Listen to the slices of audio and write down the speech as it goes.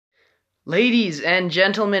Ladies and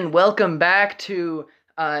gentlemen, welcome back to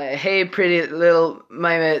Hey Pretty Little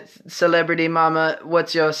Mama Celebrity Mama,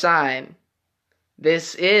 What's Your Sign?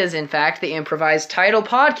 This is, in fact, the improvised title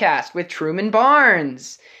podcast with Truman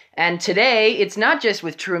Barnes. And today, it's not just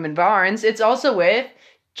with Truman Barnes, it's also with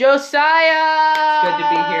Josiah! It's good to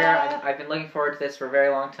be here. I've been looking forward to this for a very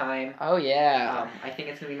long time. Oh, yeah. I think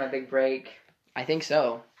it's going to be my big break. I think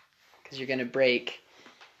so. Because you're going to break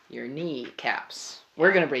your kneecaps.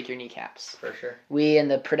 We're going to break your kneecaps. For sure. We and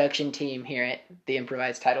the production team here at the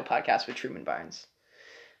improvised title podcast with Truman Barnes.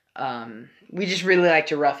 We just really like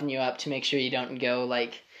to roughen you up to make sure you don't go,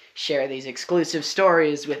 share these exclusive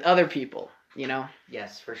stories with other people, you know?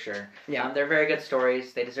 Yes, for sure. Yeah. They're very good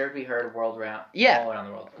stories. They deserve to be heard all around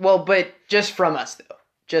the world. Well, but just from us, though.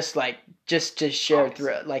 Just to share Obviously.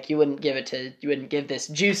 through it. You wouldn't give this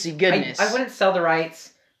juicy goodness. I wouldn't sell the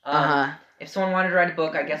rights. Uh-huh. If someone wanted to write a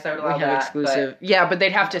book, I guess I would allow We have that. exclusive. But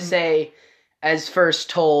they'd have to say, as first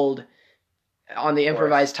told on the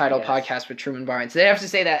improvised title podcast with Truman Barnes, they'd have to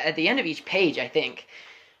say that at the end of each page, I think,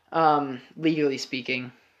 legally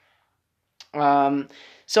speaking. So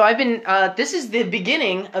I've been, this is the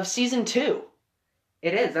beginning of season 2.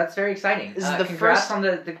 It is. That's very exciting. This is the congrats first on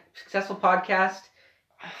the successful podcast.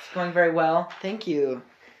 It's going very well. Thank you.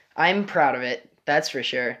 I'm proud of it. That's for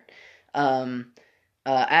sure.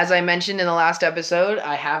 As I mentioned in the last episode,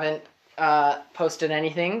 I haven't posted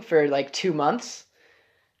anything for 2 months.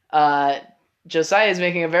 Josiah is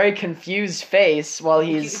making a very confused face while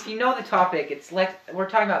he's... If you know the topic, it's we're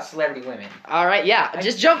talking about celebrity women. All right, yeah.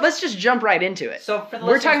 Let's just jump right into it. So for the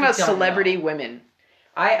We're talking about listeners who don't celebrity know, women.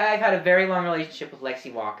 I've had a very long relationship with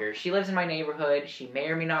Lexi Walker. She lives in my neighborhood. She may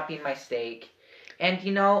or may not be in my stake. And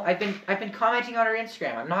I've been commenting on her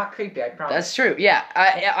Instagram. I'm not creepy, I promise. That's true. Yeah,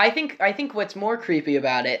 I think what's more creepy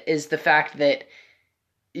about it is the fact that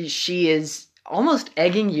she is almost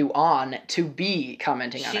egging you on to be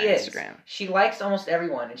commenting on her Instagram. She likes almost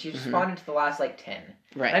everyone, and she's responded to the last 10.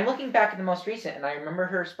 Right. And I'm looking back at the most recent, and I remember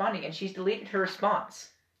her responding, and she's deleted her response.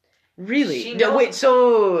 Really? No, wait.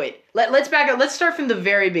 Let's back up. Let's start from the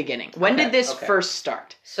very beginning. When did this first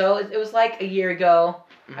start? So it was a year ago.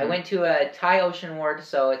 Mm-hmm. I went to a Thai Ocean Ward,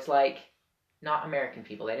 so it's not American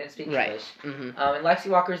people. They didn't speak English. Mm-hmm. And Lexi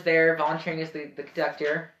Walker's there, volunteering as the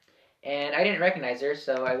conductor. And I didn't recognize her,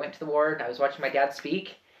 so I went to the ward. I was watching my dad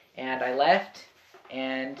speak, and I left,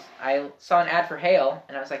 and I saw an ad for Hale,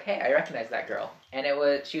 and I was like, hey, I recognize that girl. And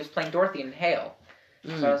she was playing Dorothy in Hale.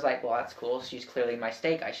 So I was like, well, that's cool. She's clearly in my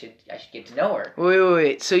stake. I should get to know her.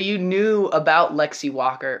 Wait. So you knew about Lexi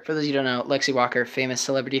Walker. For those of you who don't know, Lexi Walker, famous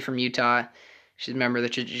celebrity from Utah. She's a member of the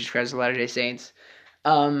Church of Jesus Christ of Latter-day Saints.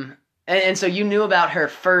 And so you knew about her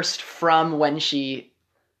first from when she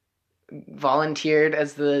volunteered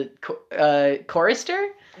as the chorister?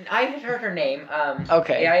 I had heard her name.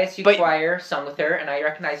 Okay. AISU choir sung with her, and I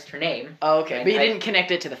recognized her name. Oh, okay. But you didn't connect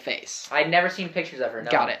it to the face. I'd never seen pictures of her, no.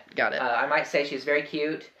 Got it. I might say she's very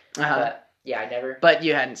cute, but yeah, I never... But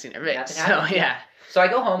you hadn't seen her face, yeah. So I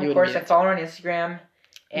go home, of course, I follow her on Instagram,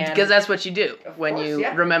 and... Because that's what you do when you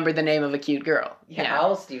remember the name of a cute girl. Yeah, how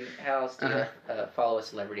else do you follow a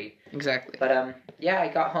celebrity? Exactly. But, I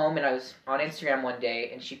got home, and I was on Instagram one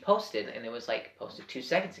day, and she posted, and it was, posted 2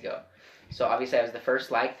 seconds ago. So obviously I was the first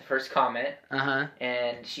the first comment.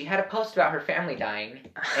 And she had a post about her family dying,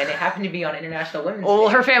 and it happened to be on International Women's Day. Well,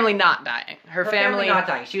 her family not dying. Her family not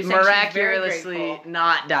dying. She was miraculously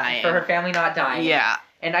not dying. For her family not dying. Yeah.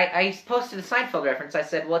 And I posted a Seinfeld reference. I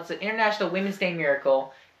said, well, it's an International Women's Day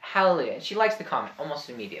miracle. Hallelujah. And she likes the comment almost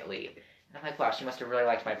immediately. And I'm like, wow, she must have really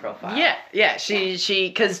liked my profile. Yeah. She,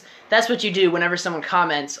 because that's what you do whenever someone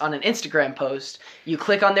comments on an Instagram post. You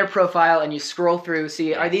click on their profile and you scroll through,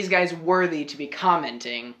 see, are these guys worthy to be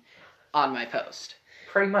commenting on my post?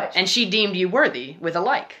 Pretty much. And she deemed you worthy with a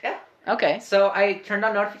like. Yeah. Okay. So I turned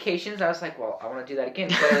on notifications. I was like, well, I want to do that again.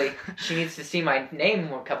 Clearly, she needs to see my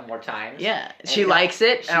name a couple more times. Yeah. She likes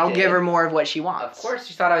it, and I'll give her more of what she wants. Of course.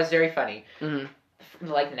 She thought I was very funny. Mm-hmm.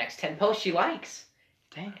 The next 10 posts she likes.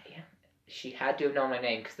 Dang. Yeah. She had to have known my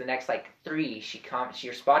name, because the next 3 she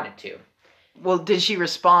responded to. Well, did she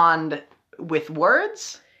respond with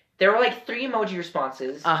words? There were 3 emoji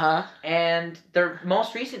responses. And the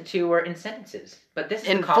most recent 2 were in sentences. But this is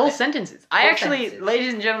in full sentences.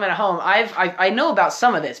 Ladies and gentlemen at home, I know about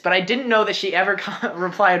some of this, but I didn't know that she ever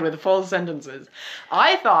replied with full sentences.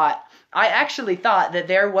 I actually thought that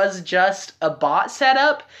there was just a bot set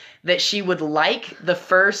up that she would like the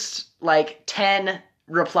first 10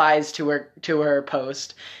 replies to her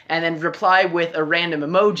post, and then reply with a random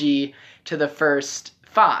emoji to the first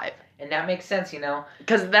 5. And that makes sense,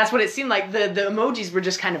 Because that's what it seemed like. The emojis were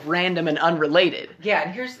just kind of random and unrelated. Yeah,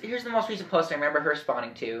 and here's the most recent post I remember her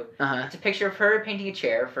responding to. Uh-huh. It's a picture of her painting a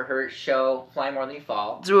chair for her show Fly More Than You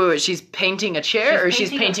Fall. So wait, she's painting a chair, or she's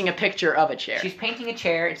painting a picture of a chair? She's painting a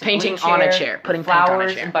chair. It's painting a blue on a chair, chair, putting flowers paint on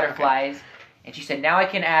a chair. and butterflies. Okay. And she said, now I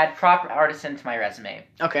can add prop artisan to my resume.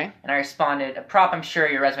 Okay. And I responded, a prop I'm sure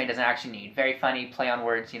your resume doesn't actually need. Very funny, play on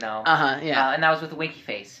words, Uh-huh, yeah. And that was with a winky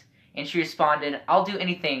face. And she responded, I'll do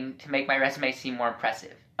anything to make my resume seem more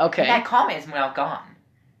impressive. Okay. And that comment is now gone.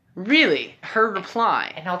 Really? Her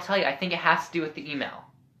reply. And I'll tell you, I think it has to do with the email.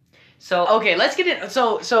 So okay, let's get in.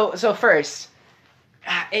 So first,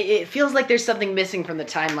 it feels like there's something missing from the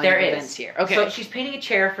timeline of events here. Okay. So she's painting a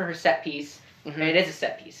chair for her set piece. Mm-hmm. And it is a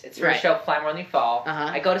set piece. It's for a show, Fly More Than You Fall.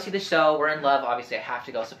 Uh-huh. I go to see the show. We're in love. Obviously, I have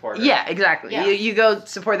to go support her. Yeah, exactly. Yeah. You go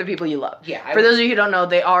support the people you love. Yeah. For those of you who don't know,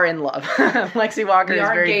 they are in love. Lexi Walker is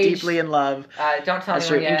very engaged. deeply in love. Don't tell That's anyone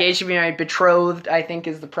true. yet. Engaged to be married, betrothed, I think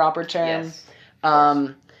is the proper term.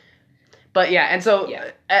 Yes. But yeah, and so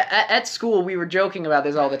Yeah. At school we were joking about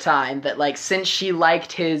this all the time, that like since she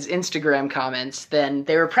liked his Instagram comments, then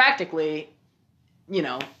they were practically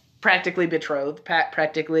betrothed,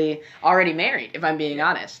 practically already married, if I'm being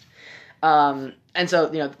honest. And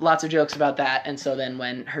so, lots of jokes about that. And so then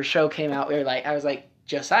when her show came out, I was like,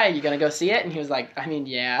 Josiah, you gonna go see it? And he was like, I mean,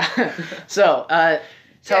 yeah. So,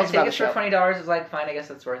 tell us about the show. For $20 is like, fine, I guess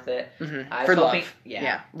that's worth it. Mm-hmm. For love.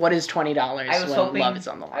 Yeah. What is $20 when love is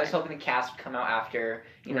on the line? I was hoping the cast would come out after,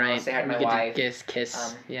 right. say hi to my you wife.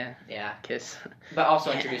 Kiss. Yeah. Kiss. But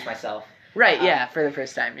also introduce myself. Right, yeah, for the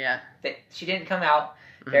first time, yeah. She didn't come out.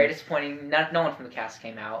 Very disappointing. No one from the cast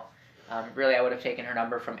came out. Really, I would have taken her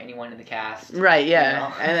number from anyone in the cast. Right,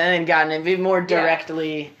 yeah. And then gotten it more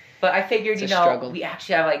directly. Yeah. But I figured, struggle. we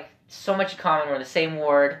actually have like so much in common. We're in the same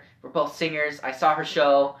ward. We're both singers. I saw her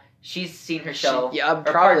show. She's seen her show.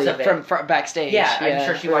 Probably from backstage. Yeah, I'm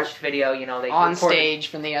sure she watched the video. They on recorded, stage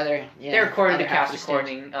from the other. Yeah, they recorded other the cast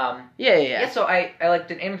recording. Yeah. So I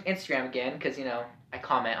liked an Instagram again because I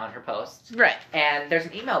comment on her posts. Right. And there's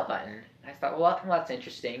an email button. I thought, well, that's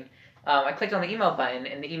interesting. I clicked on the email button,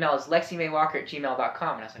 and the email is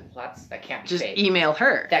leximaywalker@gmail.com. And I was like, well, that can't be just fake. Email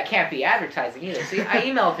her. That can't be advertising either. So I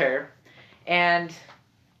emailed her, and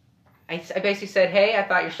I basically said, hey, I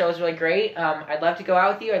thought your show was really great. I'd love to go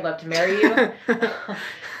out with you. I'd love to marry you.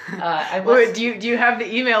 Wait, do you have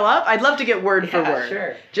the email up? I'd love to get word for word.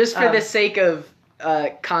 Sure. Just for the sake of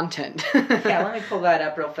content. Yeah, let me pull that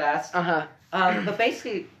up real fast. Uh-huh. But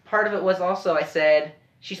basically, part of it was also, I said,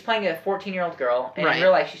 she's playing a 14-year-old girl, and in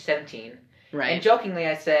real life she's 17. Right. And jokingly,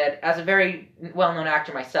 I said, as a very well-known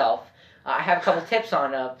actor myself, I have a couple tips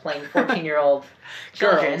on playing 14-year-old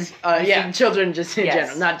children. Girls. Children just in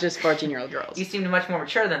general, not just 14-year-old girls. You seemed much more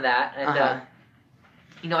mature than that, and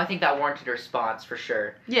I think that warranted a response for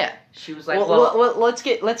sure. Yeah. She was like, well let's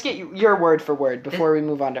get your word for word before we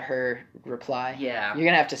move on to her reply. Yeah. You're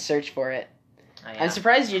gonna have to search for it. I am. I'm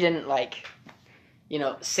surprised you didn't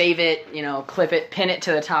save it, clip it, pin it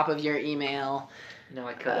to the top of your email. No,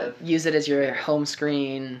 I could have. Use it as your home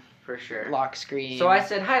screen. For sure. Lock screen. So I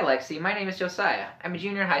said, hi, Lexi. My name is Josiah. I'm a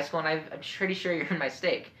junior in high school, and I'm pretty sure you're in my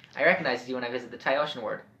stake. I recognized you when I visited the Thai Ocean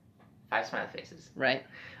Ward. 5 smiley faces. Right.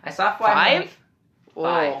 I saw 5?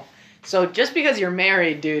 5. So just because you're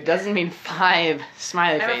married, dude, doesn't mean 5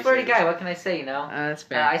 smiley faces. I'm a flirty guy. What can I say, That's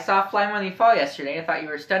fair. I saw Fly More Than You Fall yesterday. I thought you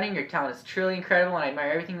were stunning. Your talent is truly incredible, and I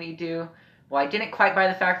admire everything that you do. Well, I didn't quite buy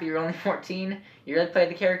the fact that you're only 14. You really played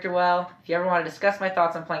the character well. If you ever want to discuss my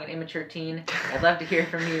thoughts on playing an immature teen, I'd love to hear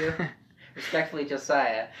from you. Respectfully,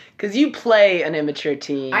 Josiah. Because you play an immature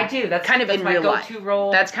teen. I do. That's kind of in my real go-to life.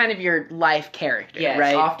 Role. That's kind of your life character, yes,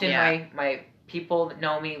 right? Often my people that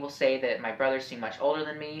know me will say that my brothers seem much older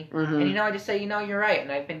than me. Mm-hmm. And, I just say, you're right.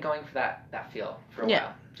 And I've been going for that feel for a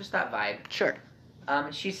while. Just that vibe. Sure.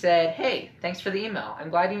 And she said, hey, thanks for the email. I'm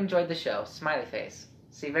glad you enjoyed the show. Smiley face.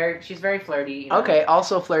 She's very flirty. Okay,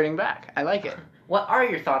 also flirting back. I like it. What are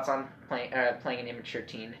your thoughts on playing an immature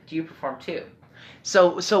teen? Do you perform too?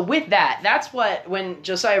 So with that's what, when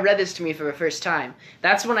Josiah read this to me for the first time,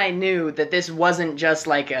 that's when I knew that this wasn't just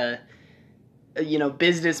like a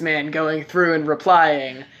businessman going through and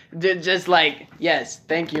replying. Just like, yes,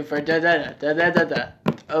 thank you for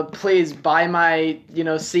da-da-da-da-da-da-da. Please buy my,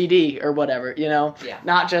 CD or whatever, Yeah.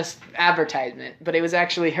 Not just advertisement, but it was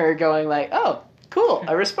actually her going like, oh, cool,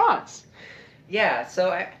 a response. Yeah,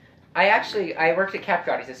 so I worked at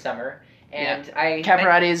Capriati's this summer, and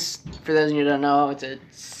Capriati's, for those of you who don't know, it's a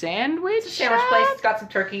sandwich It's a sandwich place. It's got some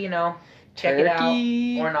turkey, check it out.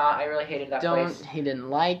 Or not. I really hated that place. He didn't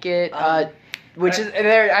like it. which is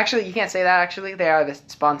they're actually you can't say that actually they are the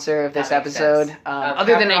sponsor of this That makes episode. sense.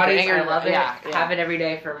 Other than Capriotti's, Anchor, I love it. yeah. Have it every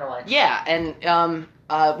day for my lunch. Yeah, and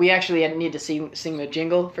we actually need to sing the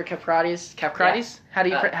jingle for Capriotti's. Capriotti's? How do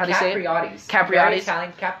you say it? Capriotti's. Capriotti's. Very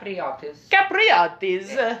Italian. Capriotti's. Capriotti's.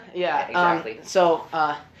 Yeah, exactly. So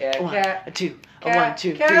Yeah, one, two, Cap- 1,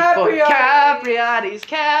 2, 3, 4. Capriotti's.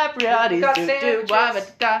 Capriotti's. Got Do, do, sandwiches.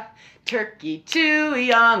 wah-ba-da. Turkey too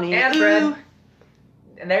yummy. And ooh. bread.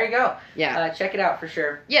 And there you go. Yeah. Check it out for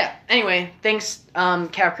sure. Yeah. Anyway, thanks,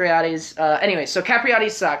 Capriotti's. Anyway, so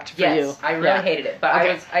Capriotti's sucked for Yes, you. I really hated it, but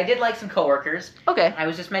Okay. I did like some coworkers. Okay. I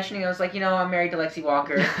was just mentioning, I was like, I'm married to Lexi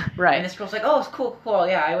Walker, and Right. this girl's like, oh, it's cool.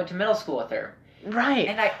 Yeah, I went to middle school with her, Right.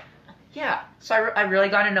 and so I really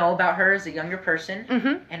got to know about her as a younger person,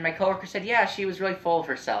 Mm-hmm. and my coworker said, yeah, she was really full of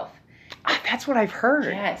herself. That's what I've heard.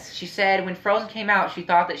 Yes, she said when Frozen came out, she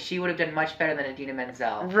thought that she would have done much better than Idina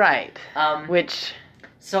Menzel. Right. Um, Which.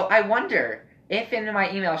 So I wonder if in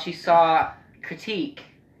my email she saw critique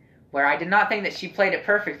where I did not think that she played it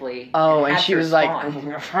perfectly. Oh, and had she to was like.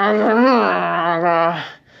 respond.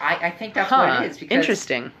 I think that's what it is because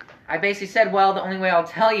Interesting. I basically said, well, the only way I'll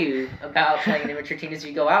tell you about playing an immature teen is if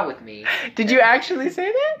you go out with me. Did you actually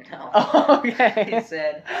say that? No. Oh, okay. He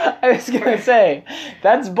said. I was gonna say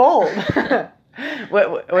that's bold.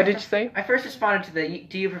 what did you say? I first responded to the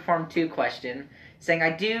 "Do you perform to?" question, saying I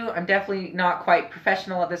do. I'm definitely not quite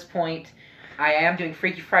professional at this point. I am doing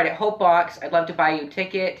Freaky Friday at Hope Box. I'd love to buy you a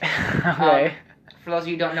ticket. Okay. For those of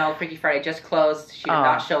you who don't know, Freaky Friday just closed. She did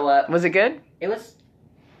not show up. Was it good? It was.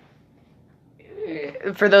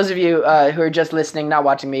 For those of you who are just listening, not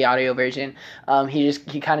watching the audio version,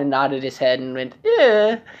 he kind of nodded his head and went,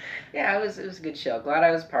 yeah. Yeah, it was a good show. Glad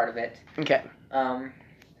I was part of it. Okay.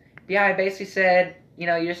 Yeah, I basically said, you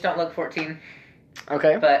just don't look 14,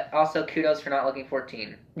 Okay. but also kudos for not looking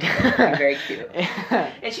 14. Looking very cute.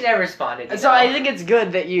 And she never responded. So I think it's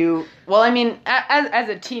good that you. Well, I mean, as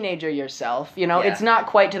a teenager yourself, Yeah. it's not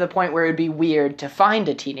quite to the point where it'd be weird to find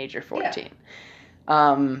a teenager 14.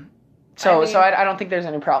 So I don't think there's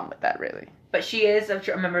any problem with that, really. But she is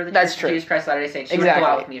a member of the That's Church true. of Jesus Christ Latter-day Saints. She would Exactly.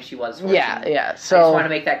 go out with me if she was 14. Yeah. I So just want to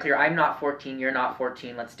make that clear. I'm not 14. You're not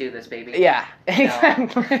 14. Let's do this, baby. yeah,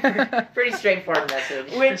 exactly. Pretty straightforward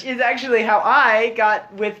message. Which is actually how I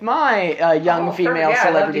got with my young female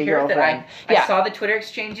celebrity girlfriend. I saw the Twitter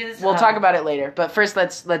exchanges. We'll talk about it later, but first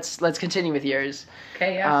let's continue with yours.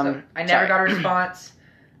 Okay, yeah. So I never got a response.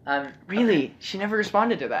 Really? She never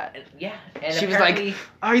responded to that. Yeah. And She was apparently- like,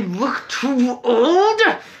 I look too old?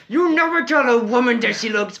 You never tell a woman that she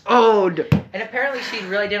looks old. And apparently she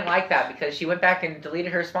really didn't like that because she went back and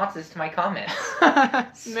deleted her responses to my comments. Man.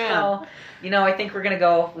 So, I think we're going to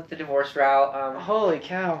go with the divorce route. Holy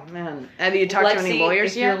cow, man. Have you talked to any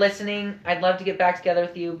lawyers if yet? you're listening, I'd love to get back together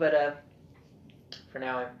with you, but for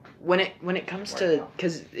now I'm... When it comes to,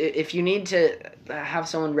 because if you need to have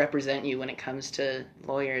someone represent you when it comes to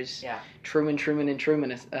lawyers, Yeah. Truman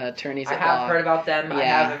attorneys I at have law. heard about them. I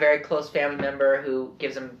Yeah. have a very close family member who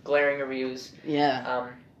gives them glaring reviews. Yeah.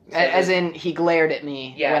 Said As in, he glared at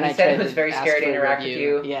me Yeah, when he I said tried it was to very ask scary to for a interact with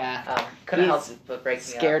review. you. Yeah. Couldn't He's help but break me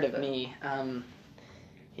scared up, of but me.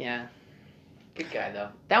 Yeah. Good guy, though.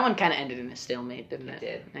 That one kind of ended in a stalemate, didn't it?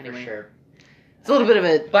 It did, Anyway. for sure. It's a little bit of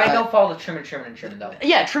a... But I don't follow the Truman, though.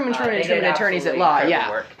 Yeah, Truman They did attorneys at absolutely law, incredible yeah.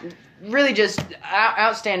 work. Really just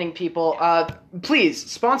outstanding people. Please,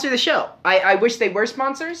 sponsor the show. I wish they were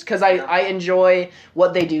sponsors, because I enjoy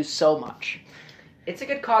what they do so much. It's a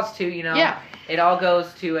good cause, too, Yeah. It all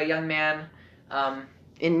goes to a young man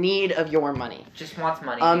In need of your money. just wants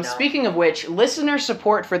money, Speaking of which, listener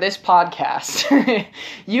support for this podcast.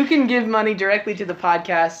 You can give money directly to the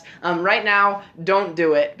podcast. Right now, don't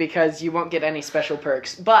do it because you won't get any special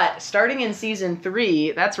perks. But starting in season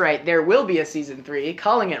 3, that's right, there will be a season 3.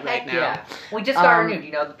 Calling it right Heck now. yeah. We just got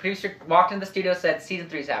renewed, The producer walked into the studio, said season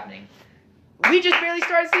 3's happening. We just barely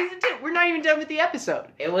started season 2. We're not even done with the episode.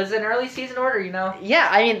 It was an early season order, Yeah,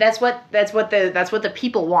 I mean that's what the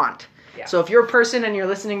people want. Yeah. So if you're a person and you're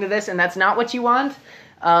listening to this and that's not what you want,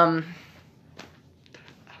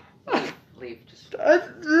 Leave. Just that's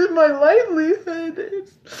my livelihood.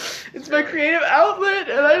 It's my creative outlet,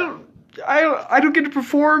 and I don't get to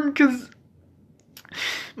perform because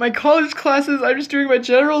my college classes I'm just doing my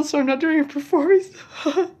general, so I'm not doing a performance.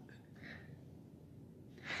 truly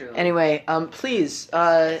Anyway, please,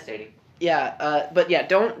 devastating. but yeah,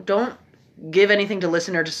 don't give anything to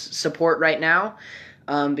listener support right now,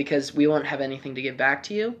 because we won't have anything to give back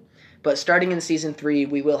to you. But starting in season 3,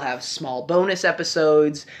 we will have small bonus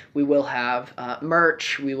episodes. We will have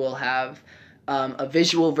merch. We will have a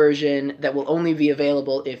visual version that will only be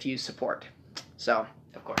available if you support. So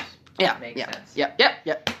Of course. yeah, Makes yeah, sense.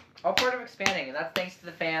 Yep. all part of expanding, and that's thanks to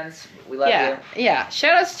the fans. We love Yeah, you. yeah.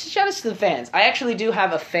 Shout outs to the fans. I actually do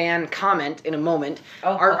have a fan comment in a moment.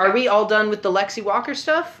 Oh, Are okay. we all done with the Lexi Walker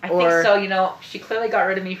stuff? I think so. You know, she clearly got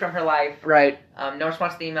rid of me from her life. Right. No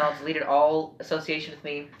response to the email. Deleted all association with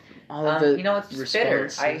me. All of the You know, it's just bitter.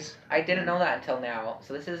 responses. I didn't know that until now.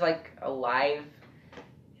 So this is like a live.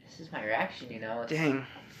 This is my reaction. You know, it Dang.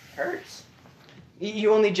 hurts.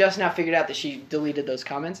 You only just now figured out that she deleted those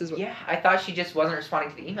comments as well? Yeah, I thought she just wasn't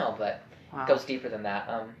responding to the email, but Wow. it goes deeper than that.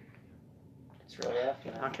 It's really rough.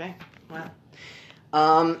 You know. Okay.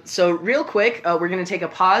 Wow. So real quick, we're going to take a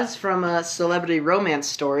pause from celebrity romance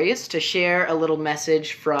stories to share a little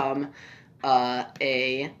message from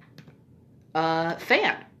a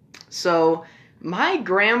fan. So my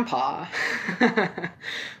grandpa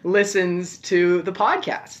listens to the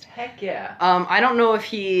podcast. Heck yeah. I don't know if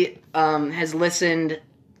he has listened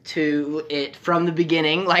to it from the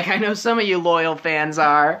beginning, like I know some of you loyal fans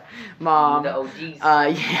are, Mom. The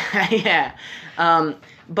OGs. Yeah.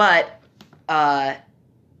 But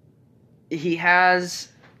he has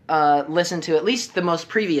listened to at least the most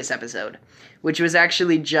previous episode, which was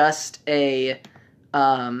actually just a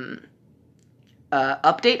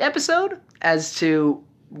update episode as to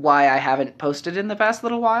why I haven't posted in the past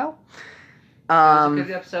little while. It was a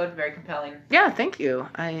good episode, very compelling. Yeah, thank you.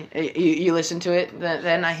 You listened to it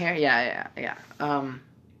then, I hear? Yeah.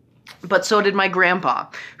 But so did my grandpa,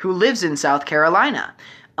 who lives in South Carolina,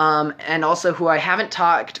 and also who I haven't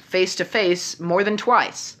talked face-to-face more than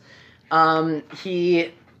twice.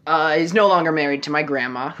 He is no longer married to my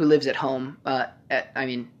grandma, who lives at home.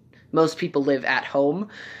 Most people live at home,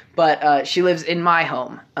 but she lives in my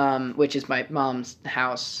home, which is my mom's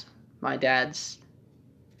house, my dad's.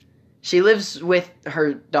 She lives with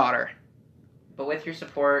her daughter. But with your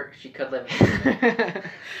support, she could live.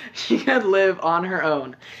 She could live on her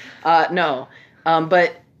own. No.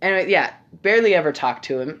 But anyway, yeah, barely ever talked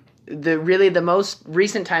to him. The most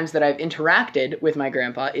recent times that I've interacted with my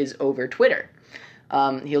grandpa is over Twitter.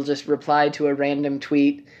 He'll just reply to a random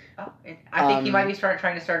tweet. Oh, I think he might be trying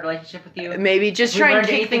to start a relationship with you. Maybe just try and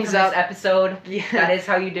kick things up. This episode. Yeah. That is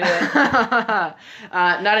how you do it.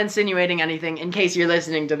 Not insinuating anything, in case you're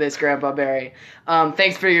listening to this, Grandpa Barry.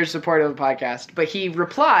 Thanks for your support of the podcast. But he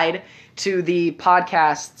replied to the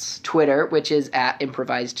podcast's Twitter, which is at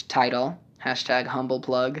improvised title,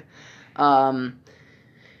 #humbleplug. I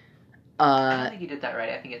don't think you did that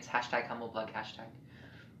right. I think it's #humbleplug.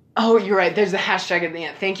 Oh, you're right. There's the hashtag at the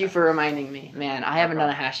end. Thank you for reminding me. Man, I haven't done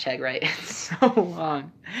a hashtag right. It's so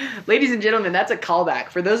long. Ladies and gentlemen, that's a callback.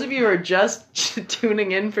 For those of you who are just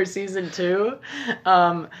tuning in for season 2,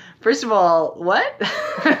 first of all, what?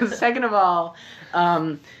 Second of all,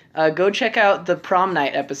 go check out the prom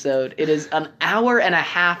night episode. It is an hour and a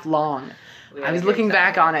half long. I was looking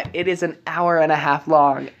back on it. It is an hour and a half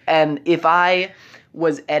long. And if I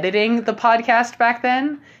was editing the podcast back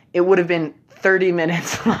then, it would have been 30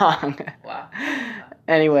 minutes long. Wow.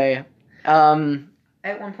 Anyway, I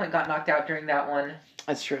at one point got knocked out during that one.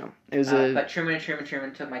 That's true. It was but Truman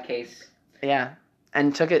took my case. Yeah,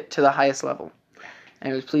 and took it to the highest level.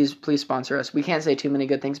 And it was please sponsor us. We can't say too many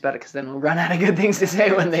good things about it because then we'll run out of good things to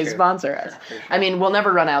say when they sponsor us. I mean, we'll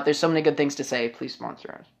never run out. There's so many good things to say. Please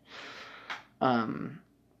sponsor us.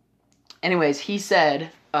 Anyways, he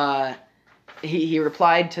said he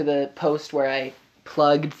replied to the post where I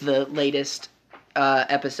plugged the latest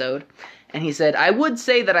episode, and he said, I would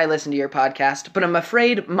say that I listen to your podcast, but I'm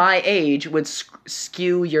afraid my age would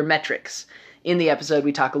skew your metrics. In the episode,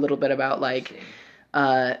 we talk a little bit about, like,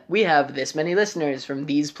 we have this many listeners from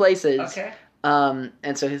these places. Okay.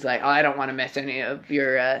 And so he's like, I don't want to mess any of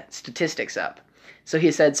your statistics up. So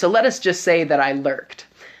he said, so let us just say that I lurked.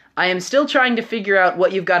 I am still trying to figure out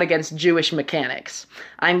what you've got against Jewish mechanics.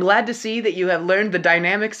 I'm glad to see that you have learned the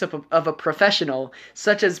dynamics of a professional,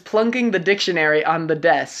 such as plunking the dictionary on the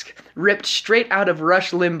desk, ripped straight out of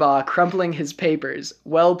Rush Limbaugh crumpling his papers.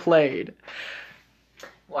 Well played.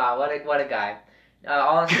 Wow, what a guy.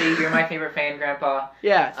 Honestly, you're my favorite fan, Grandpa.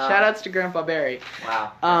 Yeah, shout-outs to Grandpa Barry.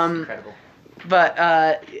 Wow, that's incredible.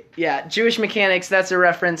 But, yeah, Jewish mechanics, that's a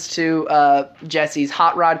reference to Jesse's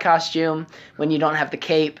hot rod costume. When you don't have the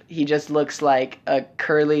cape, he just looks like a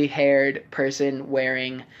curly-haired person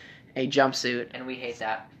wearing a jumpsuit. And we hate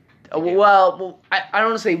that. Well, I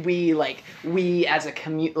don't want to say we as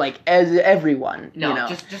a as everyone. No, you know.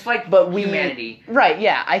 just like but humanity. Right,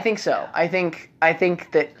 yeah, I think so. I think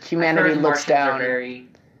that humanity looks down. Are very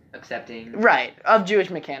accepting. Right, of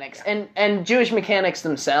Jewish mechanics. Yeah. And Jewish mechanics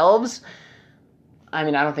themselves, I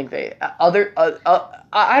mean, I don't think they...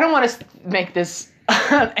 I don't want to make this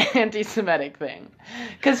an anti-Semitic thing.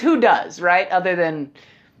 Because who does, right? Other than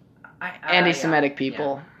anti-Semitic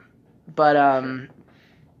people. But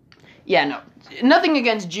yeah, no, nothing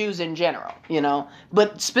against Jews in general,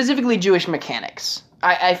 but specifically Jewish mechanics.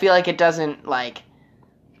 I feel like it doesn't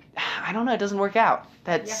I don't know, it doesn't work out.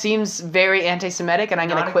 That seems very anti-Semitic, and I'm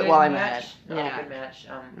going to quit while I'm ahead. Not a good match.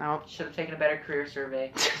 No. Should have taken a better career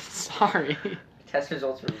survey. Sorry. Test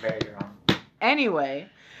results were very wrong. Anyway,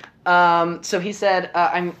 so he said,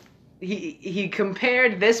 he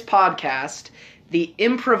compared this podcast, the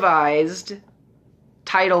improvised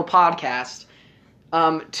title podcast,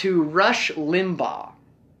 to Rush Limbaugh.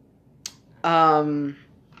 I'm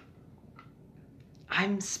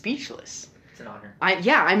speechless. It's an honor.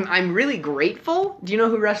 I'm really grateful. Do you know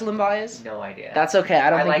who Rush Limbaugh is? No idea. That's okay. I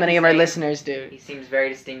don't think many of our listeners do. He seems very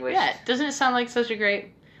distinguished. Yeah, doesn't it sound like such a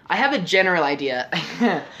great... I have a general idea.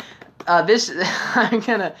 I'm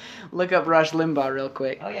gonna look up Rush Limbaugh real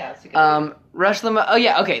quick. Oh yeah, that's a good Rush Limbaugh. Oh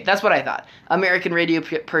yeah, okay, that's what I thought. American radio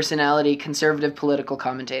personality, conservative political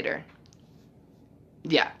commentator.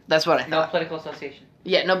 Yeah, that's what I thought. No political association.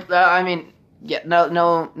 Yeah, no.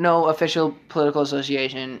 No official political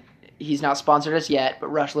association. He's not sponsored us yet, but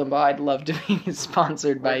Rush Limbaugh, I'd love to be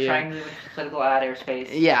sponsored by you. We're trying to move into political ad airspace.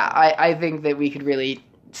 Yeah, I think that we could really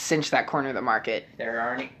cinch that corner of the market. If there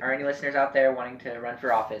are any listeners out there wanting to run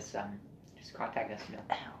for office, just contact us.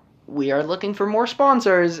 We are looking for more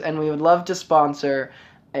sponsors, and we would love to sponsor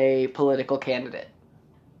a political candidate.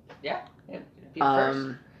 Yeah, it'd be the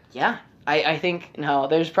first. Yeah. I think, no,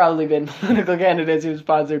 there's probably been political candidates who've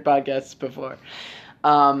sponsored podcasts before.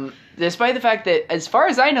 Despite the fact that, as far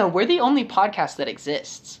as I know, we're the only podcast that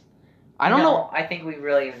exists. I don't know. I think we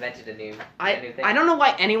really invented a new thing. I don't know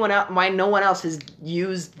why no one else has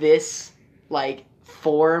used this,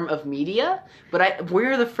 form of media, but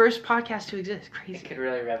we're the first podcast to exist. Crazy. It could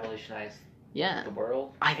really revolutionize the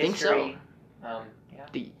world. I think so. Yeah.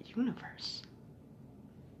 The universe.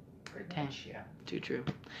 Pretty much, yeah. Too true.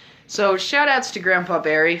 So, shout-outs to Grandpa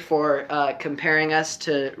Barry for comparing us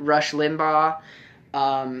to Rush Limbaugh,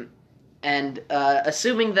 and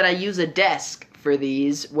assuming that I use a desk for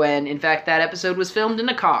these when, in fact, that episode was filmed in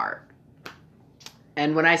a car.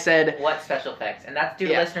 And when I said... What special effects? And that's due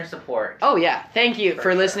to listener support. Oh, yeah. Thank you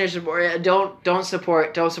for listener support. Don't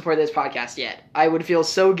support this podcast yet. I would feel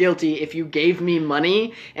so guilty if you gave me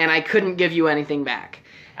money and I couldn't give you anything back.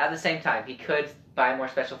 At the same time, he could buy more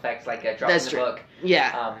special effects, like dropping the book.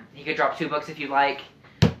 Yeah. He could drop 2 books if you like.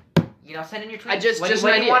 Send in your tweets. Just when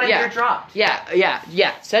an idea. You want it dropped.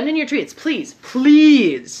 Yeah. Send in your tweets, please.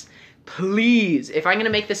 Please. If I'm going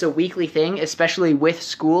to make this a weekly thing, especially with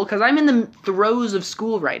school, because I'm in the throes of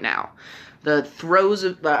school right now. The throes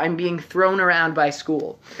of... I'm being thrown around by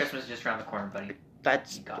school. Christmas is just around the corner, buddy.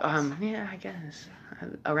 That's... yeah, I guess.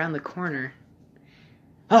 Around the corner.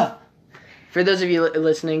 Huh. For those of you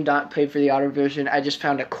listening, not paid for the audio version, I just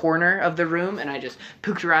found a corner of the room, and I just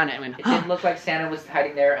pooked around it and went, It didn't look like Santa was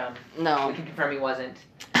hiding there. No. We can confirm he wasn't.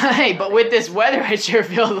 Hey, but with this weather, it sure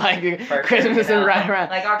feels like Christmas is right around.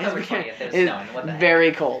 Like October 20th, it was snowing. What the heck?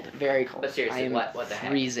 Very cold, very cold. But seriously, what the heck?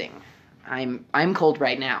 Freezing. I'm cold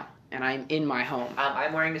right now, and I'm in my home.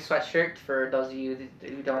 I'm wearing a sweatshirt for those of you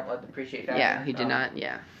who don't appreciate fashion. Yeah, who did not,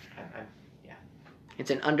 yeah. It's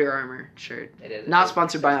an Under Armour shirt. It is. Not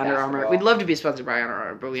sponsored by Under Armour. We'd love to be sponsored by Under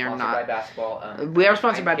Armour, but we are not. Sponsored by basketball. We are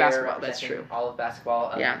sponsored by basketball, that's true. All of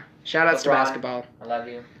basketball. Yeah. Shout-outs to basketball. I love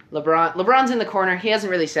you. LeBron's in the corner. He hasn't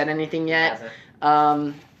really said anything yet.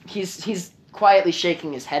 He's quietly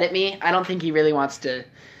shaking his head at me. I don't think he really wants to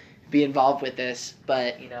be involved with this,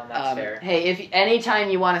 but that's fair. Hey, if anytime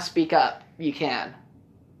you want to speak up, you can.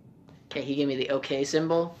 Okay, he gave me the okay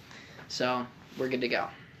symbol, so we're good to go.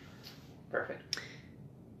 Perfect.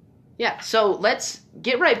 Yeah, so let's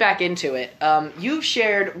get right back into it. You've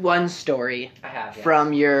shared one story I have, yes.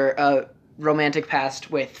 from your romantic past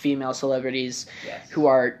with female celebrities who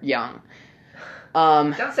are young.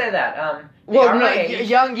 Don't say that.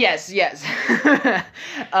 Young, yes.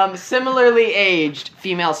 Similarly aged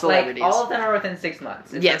female celebrities. All of them are within 6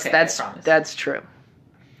 months. It's okay, that's true.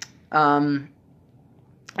 And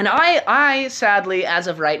I sadly, as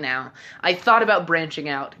of right now, I thought about branching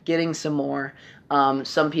out, getting some more.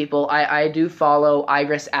 Some people, I do follow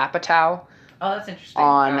Iris Apatow. Oh, that's interesting.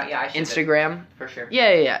 On Instagram. For sure.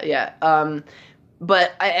 Yeah.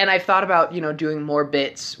 But I've thought about, doing more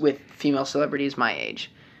bits with female celebrities my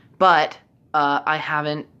age. But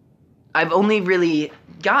I've only really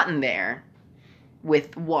gotten there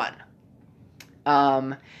with one.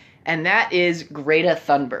 And that is Greta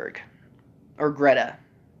Thunberg. Or Greta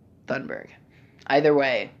Thunberg. Either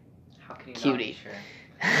way, how can you cutie.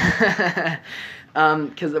 Not be sure?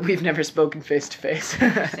 Because we've never spoken face to face.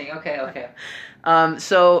 Interesting. Okay.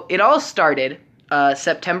 So it all started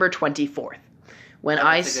September 24th When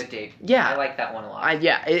That's a good date. Yeah. I like that one a lot.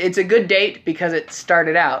 It's a good date because it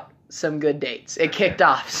started out some good dates. It For kicked sure.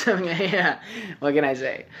 off some, yeah. What can I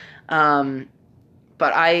say?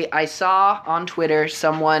 But I saw on Twitter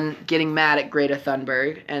someone getting mad at Greta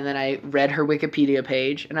Thunberg, and then I read her Wikipedia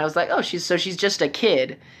page, and I was like, oh, she's just a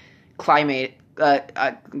kid, climating,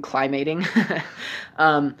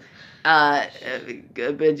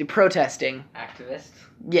 protesting. Activist.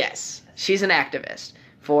 Yes, she's an activist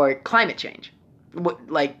for climate change.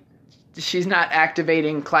 Like, she's not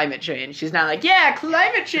activating climate change. She's not like, yeah,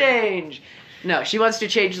 climate change. No, she wants to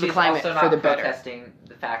change the climate also for the not better. protesting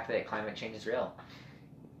the fact that climate change is real.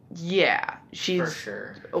 Yeah, she's. For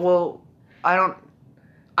sure. Well, I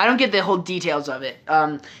don't get the whole details of it,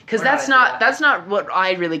 because We're not into that. that's not what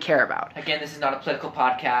I really care about. Again, this is not a political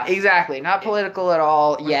podcast. Exactly, not political at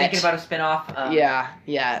all We're yet. thinking about a spin-off.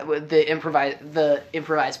 Yeah, with the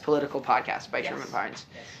improvised political podcast by Yes. Truman Barnes.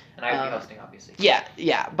 Yes. And I would be hosting, obviously. Yeah.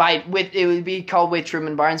 It would be called with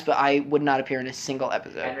Truman Barnes, but I would not appear in a single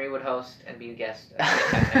episode. Henry would host and be a guest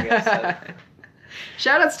every episode.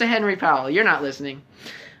 Shoutouts to Henry Powell. You're not listening.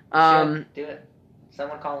 Do it.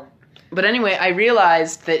 Someone call him. But anyway, I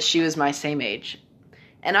realized that she was my same age.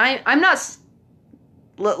 And I'm not...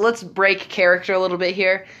 Let's break character a little bit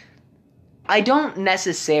here. I don't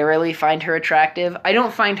necessarily find her attractive. I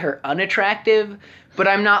don't find her unattractive, but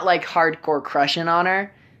I'm not, like, hardcore crushing on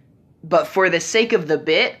her. But for the sake of the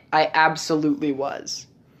bit, I absolutely was.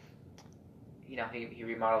 You know, he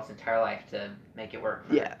remodeled his entire life to make it work.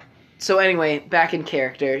 Yeah. So anyway, back in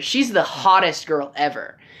character. She's the hottest girl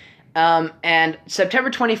ever. And September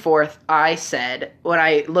 24th, I said, when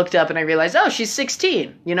I looked up and I realized, oh, she's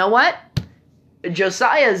 16. You know what?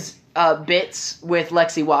 Josiah's bits with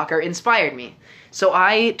Lexi Walker inspired me. So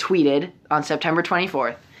I tweeted on September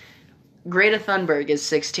 24th, Greta Thunberg is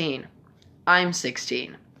 16. I'm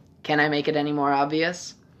 16. Can I make it any more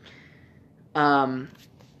obvious?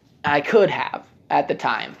 I could have at the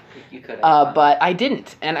time. You could have. But I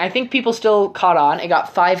didn't. And I think people still caught on. It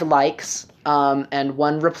got 5 likes and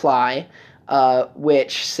 1 reply,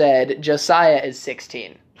 which said, Josiah is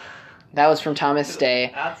 16. That was from Thomas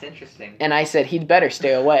Stay. That's interesting. And I said, he'd better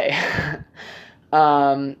stay away.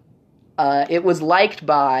 It was liked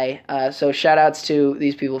by, so shout outs to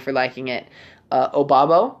these people for liking it,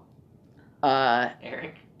 Obabo.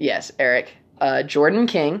 Eric? Yes, Eric. Jordan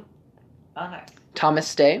King. Oh, nice. Thomas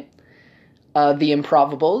Stay. The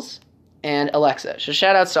Improvables. And Alexa. So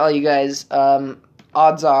shout outs to all you guys.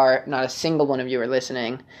 Odds are not a single one of you are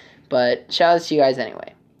listening, but shout outs to you guys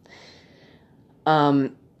anyway.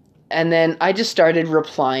 And then I just started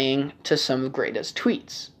replying to some of Greta's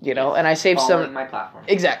tweets, you know, and I saved Following my platform.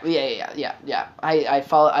 Exactly. Yeah. I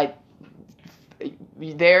follow.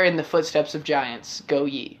 There in the footsteps of giants, go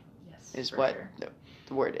ye. Yes, Is for what sure.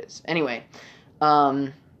 the word is. Anyway,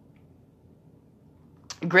 Greta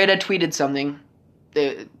tweeted something.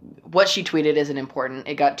 What she tweeted isn't important.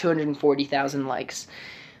 It got 240,000 likes.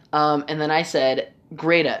 And then I said,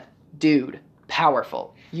 Greta, dude,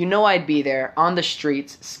 powerful. You know I'd be there on the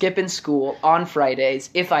streets, skipping school on Fridays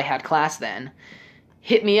if I had class then.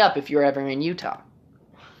 Hit me up if you're ever in Utah.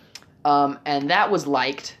 And that was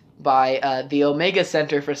liked by the Omega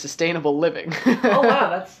Center for Sustainable Living. Oh wow,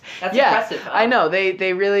 that's yeah, impressive. Huh? I know.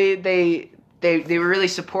 They were really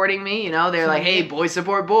supporting me, you know. They're like, hey, boys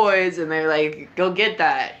support boys, and they're like, go get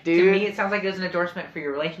that, dude. To me, it sounds like it was an endorsement for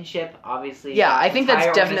your relationship, obviously. Yeah, I think that's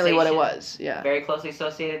entire definitely what it organization, was. Yeah. Very closely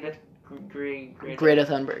associated with Greta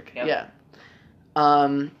Thunberg. Yep. Yeah.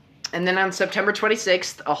 And then on September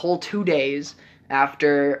 26th, a whole 2 days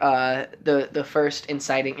after the first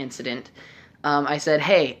inciting incident, I said,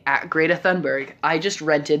 hey, at Greta Thunberg, I just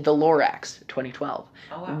rented The Lorax 2012.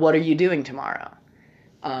 Oh, wow. What are you doing tomorrow?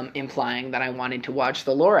 Implying that I wanted to watch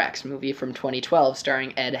the Lorax movie from 2012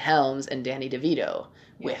 starring Ed Helms and Danny DeVito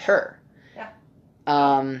with her. Yeah.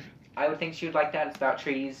 I would think she would like that. It's about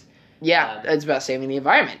trees. Yeah, it's about saving the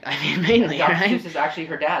environment. I mean, mainly, Dr. right? Seuss is actually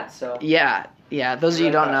her dad, so... Yeah. Those of you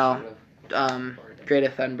who don't know, know. Greta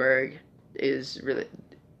Thunberg is really...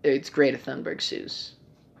 It's Greta Thunberg Seuss.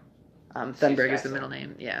 Thunberg is the middle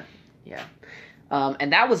name. Yeah.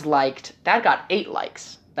 And that was liked. That got 8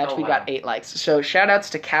 likes. That tweet got 8 likes. So shout outs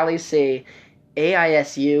to Callie C.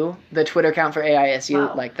 AISU, the Twitter account for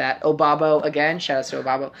AISU, like that. Obabo, again, shout outs to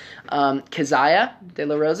Obabo. Keziah De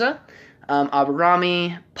La Rosa,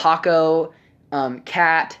 Aburami, Paco,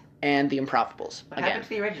 Kat, and the Improvables. What happened to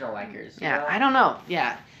the original likers? Yeah, Well, I don't know.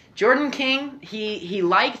 Yeah. Jordan King, he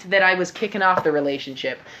liked that I was kicking off the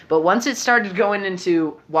relationship, but once it started going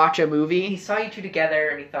into watch a movie... He saw you two together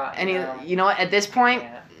and he thought, you know what, at this point,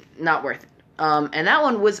 yeah. not worth it. And that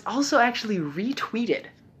one was also actually retweeted.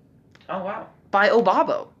 Oh, wow. by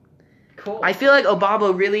Obabo. Cool. I feel like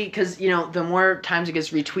Obabo really, because, you know, the more times it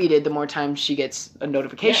gets retweeted, the more times she gets a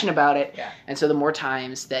notification about it. Yeah. And so the more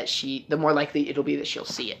times that the more likely it'll be that she'll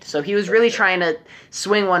see it. So he was really trying to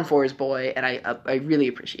swing one for his boy, and I really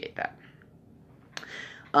appreciate that.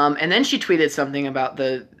 And then she tweeted something about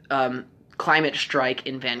the climate strike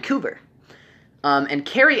in Vancouver. And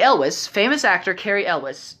Carrie Elwes, famous actor Carrie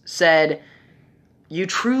Elwes, said, "You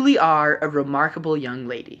truly are a remarkable young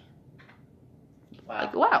lady." Wow.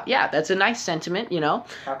 Like, wow, yeah, that's a nice sentiment, you know?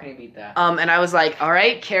 How can you beat that? And I was like, all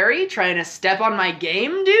right, Carrie, trying to step on my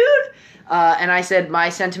game, dude? And I said, my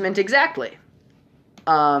sentiment exactly.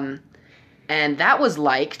 And that was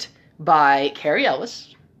liked by Carrie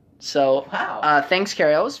Elwes. So, Wow. thanks,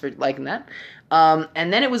 Carrie Elwes, for liking that.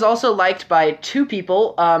 And then it was also liked by two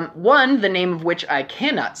people. One, the name of which I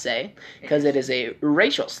cannot say, because it is a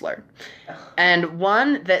racial slur. And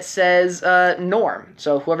one that says Norm,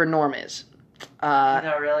 so whoever Norm is.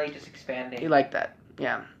 No, really, just expanding. You like that,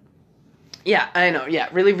 yeah. Yeah, I know, yeah,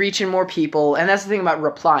 really reaching more people, and that's the thing about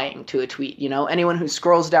replying to a tweet, you know? Anyone who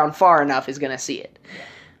scrolls down far enough is gonna see it.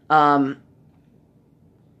 And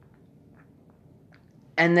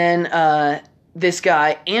then, this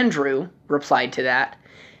guy, Andrew, replied to that,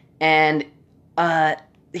 and,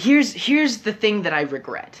 here's the thing that I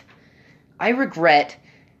regret. I regret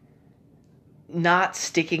not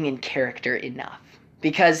sticking in character enough,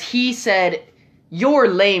 because he said, "You're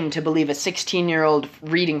lame to believe a 16-year-old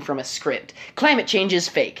reading from a script. Climate change is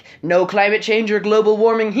fake. No climate change or global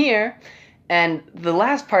warming here." And the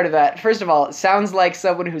last part of that, first of all, it sounds like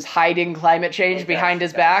someone who's hiding climate change behind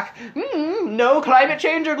his back. No climate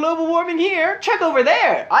change or global warming here. Check over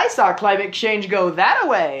there. I saw climate change go that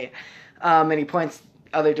way. And he points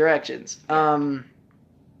other directions. But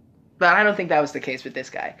I don't think that was the case with this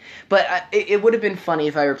guy. But it would have been funny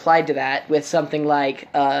if I replied to that with something like...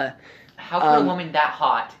 How could a woman that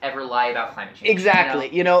hot ever lie about climate change? Exactly.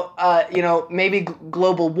 You know, maybe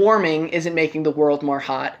global warming isn't making the world more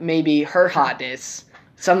hot. Maybe her hotness,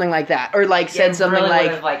 something like that, or like said something really like,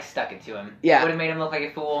 would have like stuck it to him. Yeah. Would have made him look like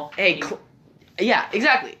a fool. "Hey, yeah,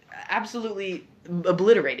 exactly, absolutely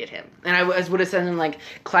obliterated him." And I would have said something like,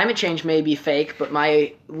 "Climate change may be fake, but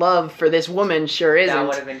my love for this woman sure isn't." That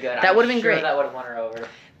would have been good. That would have been sure great. That would have won her over.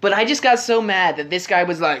 But I just got so mad that this guy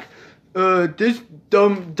was like, "This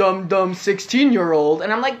dumb 16-year-old,"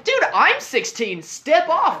 and I'm like, dude, I'm 16. Step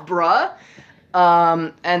off, bruh.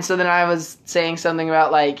 And so then I was saying something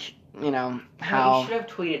about like, you know, how You should have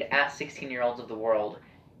tweeted at 16-year-olds of the world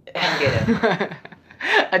and get him.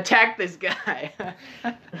 attack this guy.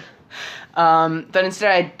 But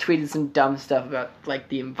instead I tweeted some dumb stuff about like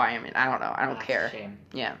the environment. I don't know. I don't That's care. A shame.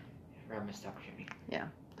 Yeah. Real missed opportunity. Yeah.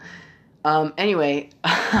 Anyway,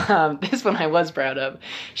 this one I was proud of.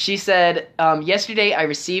 She said, "Yesterday I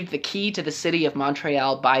received the key to the city of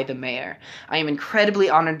Montreal by the mayor. I am incredibly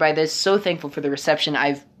honored by this, so thankful for the reception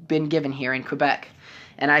I've been given here in Quebec."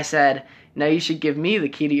 And I said, "Now you should give me the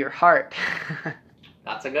key to your heart."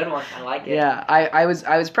 That's a good one. I like it. Yeah, I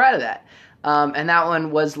was proud of that. And that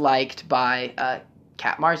one was liked by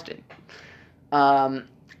Kat Marsden.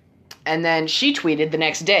 And then she tweeted the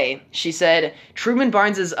next day. She said, "Truman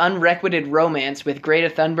Barnes' unrequited romance with Greta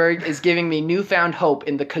Thunberg is giving me newfound hope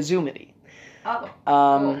in the Kazumity." Oh,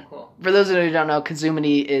 cool. For those of you who don't know,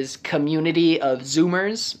 Kazumity is community of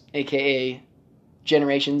Zoomers, aka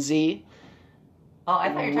Generation Z. Oh, I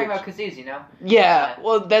thought you were talking about kazoos, you know? Yeah,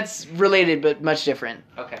 well, that's related but much different.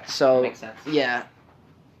 Okay, So that makes sense. Yeah.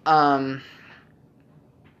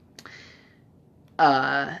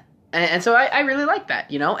 And so I really like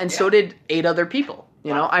that, you know, and so did 8 other people,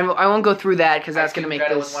 you know. I won't go through that because that's going to make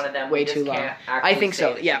this way too long. I think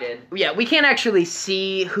so, yeah. Yeah, we can't actually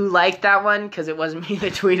see who liked that one because it wasn't me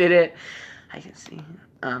that tweeted it. I can see.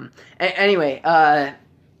 Anyway,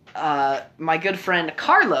 my good friend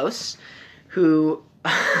Carlos, who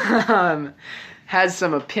has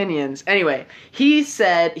some opinions. Anyway, he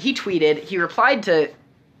replied to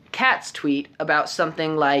Kat's tweet about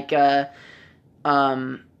something like,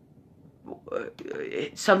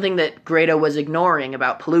 something that Greta was ignoring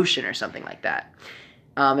about pollution or something like that.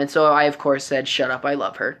 And so I, of course, said, "Shut up, I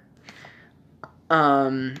love her." I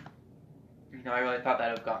really thought that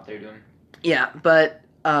would have gone through to him. Yeah, but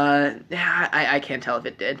I can't tell if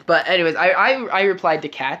it did. But anyways, I replied to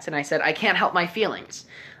Katz and I said, "I can't help my feelings,"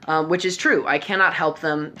 which is true. I cannot help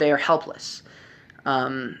them. They are helpless.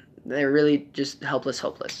 They're really just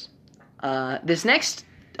hopeless. This next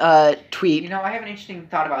tweet. You know, I have an interesting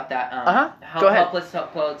thought about that. Go ahead. Helpless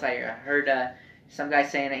quotes. I heard some guy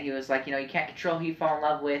saying that he was like, you know, you can't control who you fall in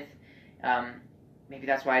love with. Maybe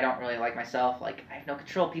that's why I don't really like myself. Like, I have no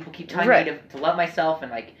control. People keep telling me to love myself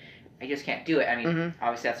and like I just can't do it. I mean, Mm-hmm.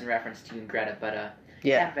 obviously that's in reference to you and Greta, but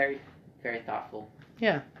Yeah. very, very thoughtful.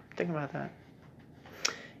 Yeah, think about that.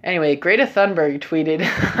 Anyway, Greta Thunberg tweeted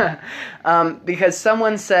because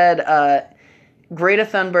someone said Greta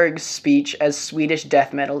Thunberg's speech as Swedish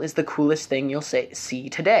death metal is the coolest thing you'll see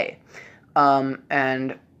today,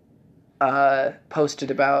 and posted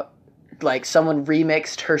about like someone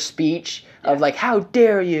remixed her speech of like how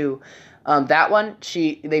dare you. That one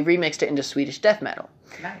they remixed it into Swedish death metal.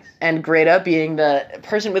 Nice. And Greta, being the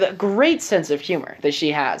person with a great sense of humor that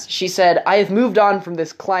she has, she said, "I have moved on from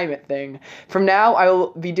this climate thing. From now on, I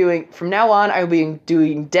will be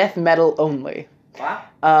doing death metal only." Wow.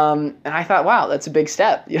 And I thought, wow, that's a big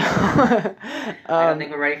step. You know? I don't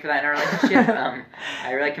think we're ready for that in our relationship.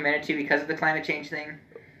 I really committed to because of the climate change thing.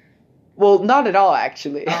 Well, not at all,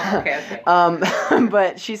 actually. Oh, okay.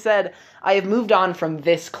 But she said, "I have moved on from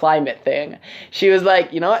this climate thing." She was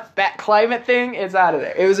like, you know what? That climate thing is out of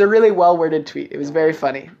there. It was a really well-worded tweet. It was very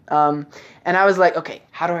funny. And I was like, okay,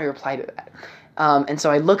 how do I reply to that? And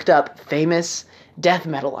so I looked up famous death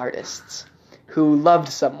metal artists who loved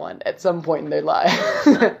someone at some point in their life.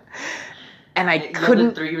 And I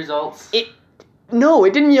couldn't... 3 results? No,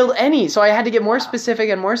 it didn't yield any, so I had to get more specific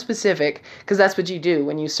and more specific, because that's what you do.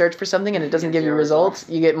 When you search for something and it doesn't give you results,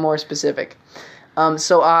 you get more specific.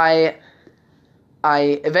 So I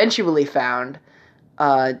eventually found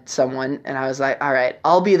someone, and I was like, all right,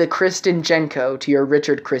 I'll be the Kristen Jenko to your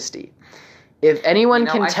Richard Christie. If anyone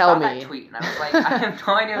can tell me... I saw that tweet, and I was like, I have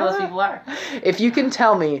no idea who those people are. If you can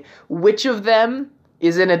tell me which of them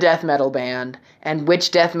is in a death metal band, and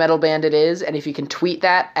which death metal band it is, and if you can tweet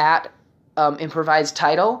that at... improvised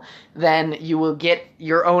title, then you will get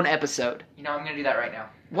your own episode. You know, I'm going to do that right now.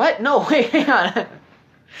 What? No, wait, hang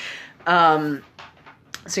on.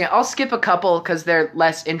 So yeah, I'll skip a couple because they're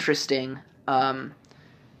less interesting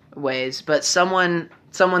ways. But someone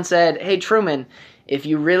said, "Hey Truman, if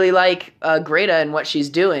you really like Greta and what she's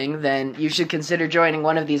doing, then you should consider joining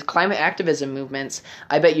one of these climate activism movements.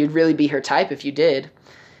 I bet you'd really be her type if you did."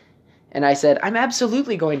 And I said, "I'm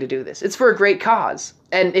absolutely going to do this. It's for a great cause.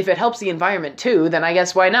 And if it helps the environment too, then I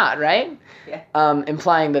guess why not, right?" Yeah.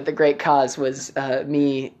 Implying that the great cause was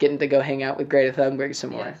me getting to go hang out with Greta Thunberg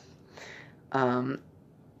some more. Yes.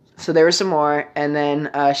 So there were some more, and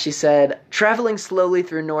then she said, "Traveling slowly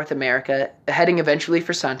through North America, heading eventually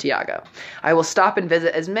for Santiago. I will stop and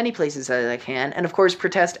visit as many places as I can, and of course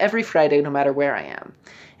protest every Friday no matter where I am."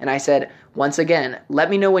 And I said, "Once again, let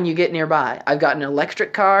me know when you get nearby. I've got an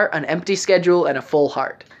electric car, an empty schedule, and a full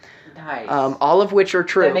heart." Nice. All of which are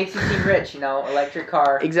true. That makes you seem rich, electric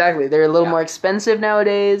car. Exactly. They're a little more expensive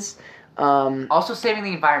nowadays. Also saving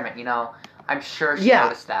the environment, I'm sure she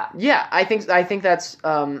noticed that. Yeah, I think that's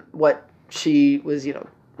what she was,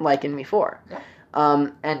 liking me for. Yeah.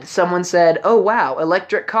 And someone said, "Oh wow,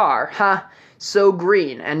 electric car, huh? So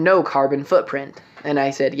green and no carbon footprint." And I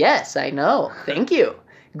said, "Yes, I know. Thank you.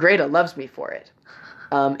 Greta loves me for it."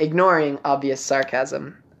 Ignoring obvious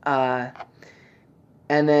sarcasm.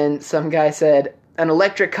 And then some guy said, "An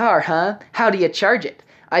electric car, huh? How do you charge it?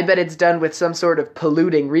 I bet it's done with some sort of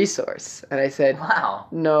polluting resource." And I said, "Wow.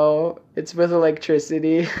 No, it's with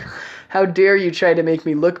electricity. How dare you try to make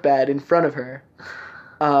me look bad in front of her?"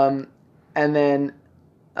 And then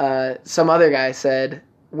some other guy said,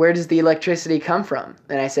 "Where does the electricity come from?"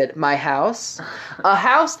 And I said, "My house. A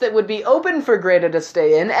house that would be open for Greta to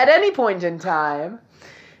stay in at any point in time."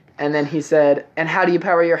 And then he said, "And how do you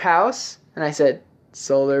power your house?" And I said,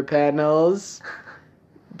 "Solar panels.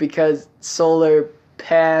 Because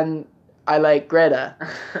I like Greta."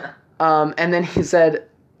 And then he said,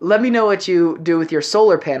 "Let me know what you do with your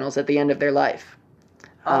solar panels at the end of their life."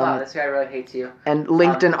 Oh, wow, this guy really hates you. And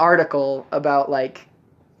linked an article about,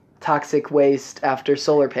 toxic waste after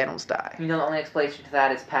solar panels die. The only explanation to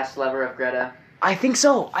that is past lover of Greta. I think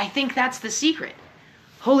so. I think that's the secret.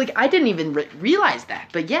 Holy, I didn't even realize that,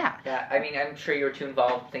 but yeah. Yeah, I'm sure you were too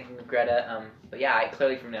involved thinking of Greta, but yeah,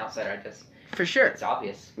 clearly from the outsider, For sure. It's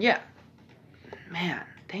obvious. Yeah. Man,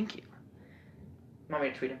 thank you. You want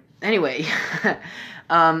me to tweet him? Anyway,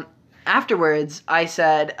 afterwards, I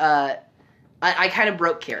said, I kind of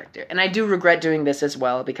broke character, and I do regret doing this as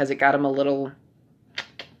well, because it got him a little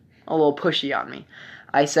pushy on me.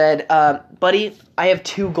 I said, "Buddy, I have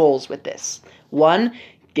 2 goals with this. 1,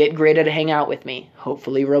 get Greta to hang out with me,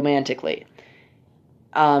 hopefully romantically.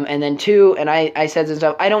 And then 2, and I said some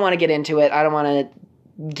stuff, I don't want to get into it, I don't want to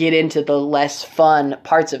get into the less fun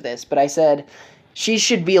parts of this, but I said, she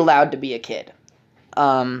should be allowed to be a kid,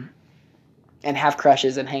 and have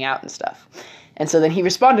crushes and hang out and stuff." And so then he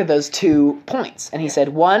responded to those 2 points, and he said,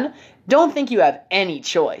 1, don't think you have any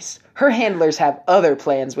choice. Her handlers have other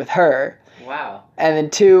plans with her. Wow. And then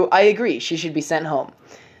 2, I agree, she should be sent home.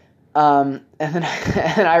 And then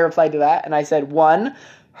and I replied to that, and I said, 1,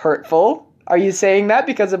 hurtful. Are you saying that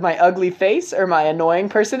because of my ugly face or my annoying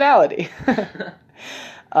personality?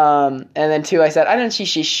 And then 2, I said, I don't think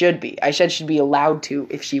she should be. I said she'd be allowed to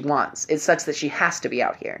if she wants. It's such that she has to be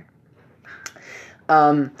out here.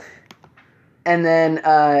 And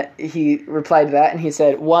then he replied to that, and he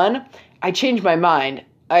said, 1, I changed my mind.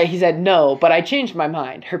 He said, no, but I changed my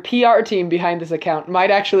mind. Her PR team behind this account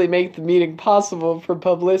might actually make the meeting possible for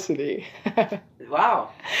publicity.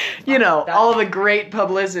 Wow. You know, all the great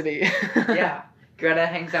publicity. Yeah. Greta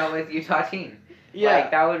hangs out with Utah teen. Yeah.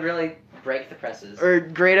 Like, that would really break the presses. Or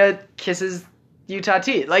Greta kisses Utah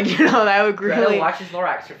teen. Like, you know, that would really... Greta watches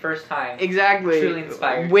Lorax for first time. Exactly. Truly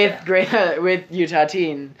inspired. With Greta, with Utah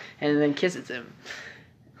teen, and then kisses him.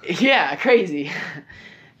 Yeah, crazy.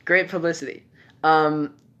 Great publicity.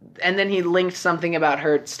 And then he linked something about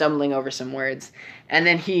her stumbling over some words. And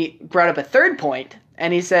then he brought up a third point,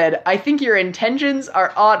 and he said, I think your intentions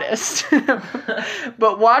are honest,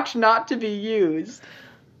 but watch not to be used.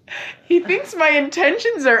 He thinks my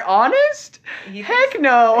intentions are honest? Heck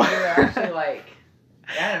no. You're actually like,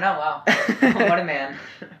 I don't know, wow. What a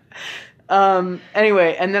man.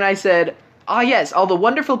 Anyway, and then I said, yes, all the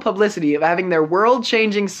wonderful publicity of having their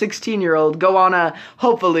world-changing 16-year-old go on a,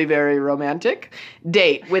 hopefully very romantic,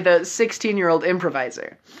 date with a 16-year-old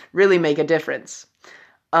improviser. Really make a difference.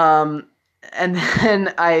 And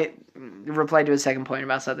then I replied to his second point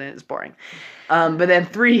about something that's boring. But then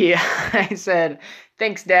 3, I said,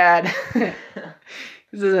 thanks, Dad.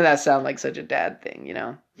 Doesn't that sound like such a dad thing, you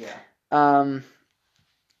know? Yeah.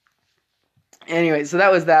 Anyway, so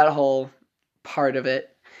that was that whole part of it.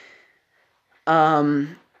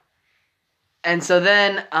 And so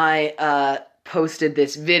then I posted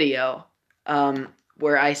this video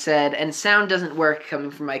where I said, and sound doesn't work coming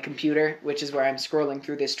from my computer, which is where I'm scrolling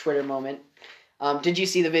through this Twitter moment. Did you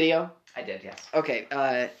see the video? I did, yes. Okay,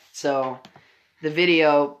 so the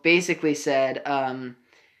video basically said, all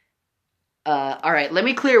right, let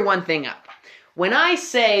me clear one thing up. When I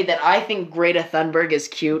say that I think Greta Thunberg is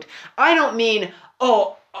cute, I don't mean,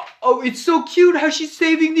 oh, it's so cute how she's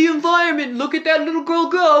saving the environment. Look at that little girl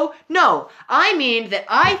go. No, I mean that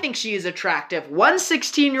I think she is attractive, one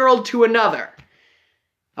 16-year-old to another.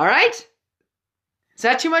 All right? Is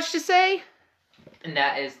that too much to say? And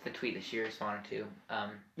that is the tweet that she responded to.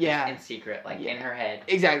 Yeah. In secret, like in her head.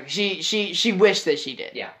 Exactly. She wished that she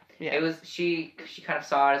did. Yeah. Yeah. It was, she kind of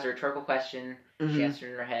saw it as a rhetorical question. Mm-hmm. She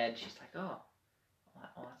answered in her head. She's like, oh,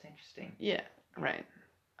 well, that's interesting. Yeah, right.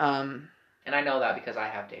 And I know that because I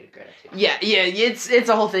have dated Greta too. Yeah, it's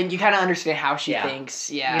a whole thing. You kind of understand how she thinks.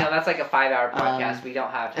 Yeah, you know, that's like a 5-hour podcast. We don't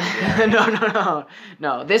have to do that.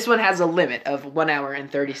 No. This one has a limit of 1 hour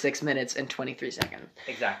and 36 minutes and 23 seconds.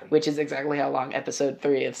 Exactly. Which is exactly how long episode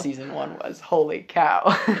 3 of season 1 was. Holy cow!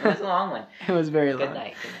 It was a long one. It was very long. Good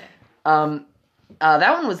night.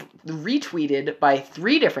 That one was retweeted by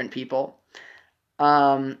 3 different people,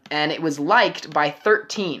 and it was liked by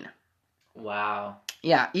 13. Wow.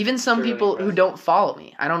 Yeah, even some Truly people impressive. who don't follow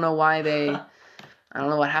me. I don't know why they... I don't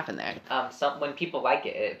know what happened there. When people like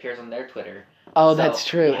it, it appears on their Twitter. Oh, So, that's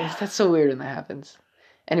true. yeah. That's so weird when that happens.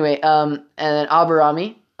 Anyway, and then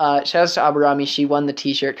Aburami. Shoutouts to Aburami. She won the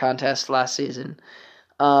t-shirt contest last season.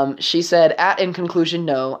 She said, at in conclusion,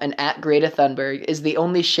 no, and at Greta Thunberg is the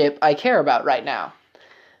only ship I care about right now.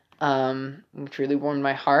 Which really warmed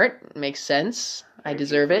my heart. Makes sense. I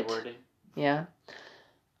deserve it. Worded. Yeah.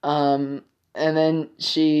 And then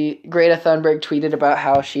Greta Thunberg tweeted about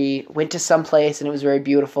how she went to some place and it was very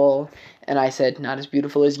beautiful. And I said, not as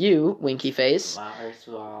beautiful as you, winky face.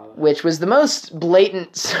 Which was the most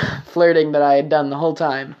blatant flirting that I had done the whole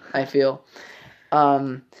time, I feel.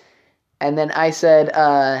 And then I said,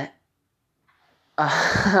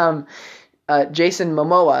 Jason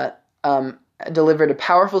Momoa delivered a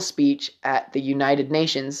powerful speech at the United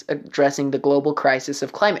Nations addressing the global crisis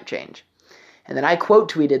of climate change. And then I quote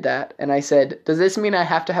tweeted that, and I said, does this mean I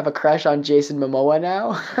have to have a crush on Jason Momoa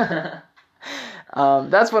now?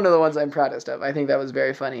 That's one of the ones I'm proudest of. I think that was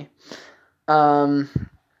very funny. And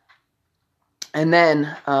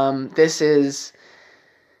then this is,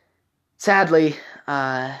 sadly,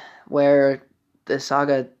 where the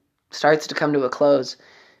saga starts to come to a close,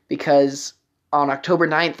 because on October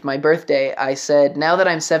 9th, my birthday, I said, now that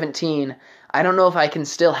I'm 17, I don't know if I can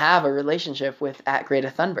still have a relationship with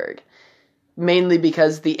 @Greta Thunberg. Mainly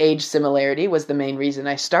because the age similarity was the main reason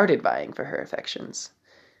I started vying for her affections.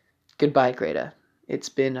 Goodbye, Greta. It's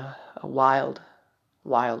been a wild,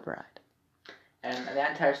 wild ride. And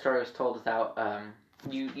that entire story was told without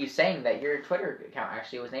you saying that your Twitter account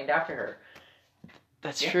actually was named after her.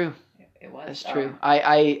 That's true. It was. That's true.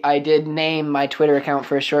 I did name my Twitter account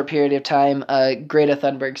for a short period of time Greta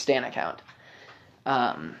Thunberg Stan account.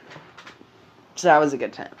 So that was a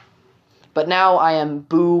good time. But now I am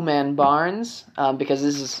Boo Man Barnes because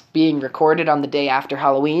this is being recorded on the day after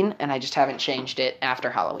Halloween, and I just haven't changed it after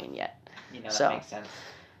Halloween yet. That makes sense.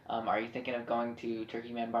 Are you thinking of going to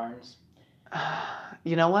Turkey Man Barnes?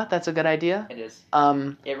 You know what? That's a good idea. It is.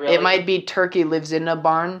 It might be Turkey Lives in a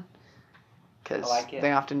Barn, because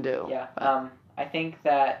they often do. Yeah. I think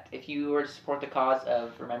that if you were to support the cause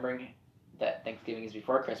of remembering that Thanksgiving is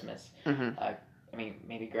before Christmas,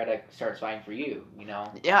 maybe Greta starts fighting for you,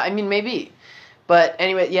 Yeah, maybe. But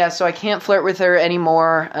anyway, yeah, so I can't flirt with her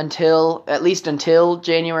anymore until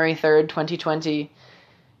January 3rd, 2020,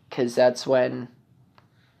 because that's when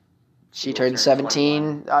she turned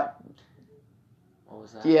 17. What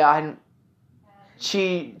was that? Yeah,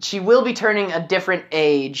 she will be turning a different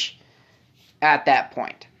age at that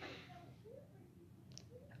point.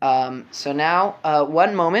 So now,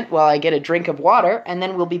 one moment while I get a drink of water, and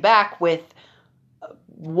then we'll be back with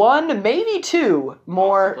one, maybe two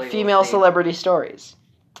more female celebrity stories.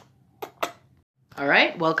 All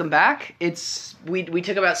right, welcome back. We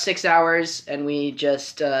took about 6 hours, and we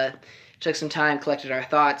just took some time, collected our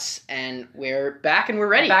thoughts, and we're back and we're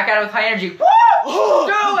ready. Back out with high energy. Woo!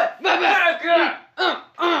 Do it!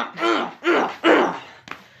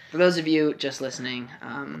 For those of you just listening,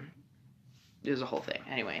 it was a whole thing.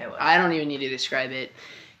 Anyway, I don't even need to describe it.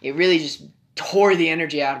 It really just tore the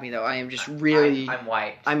energy out of me, though. I am just really... I'm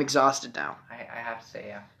wiped. I'm exhausted now. I have to say,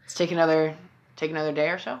 yeah. Let's take another day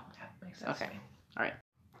or so? Yeah, makes sense. Okay. All right.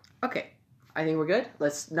 Okay. I think we're good.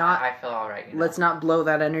 Let's not... I feel all right. Let's not blow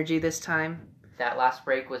that energy this time. That last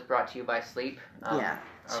break was brought to you by Sleep. Yeah.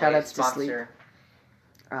 Shout outs to Sleep.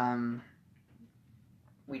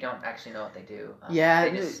 We don't actually know what they do. Yeah.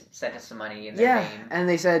 They just sent us some money in their name. And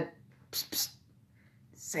they said, psst, psst,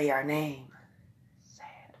 say our name.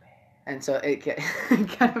 And so it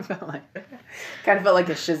kind of felt like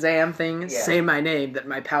a Shazam thing. Yeah. Say my name, that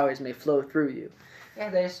my powers may flow through you. Yeah,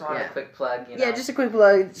 they just wanted a quick plug. Yeah, just a quick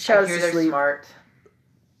plug. Shout out to they're Sleep. Smart.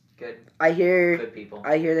 Good. Good people.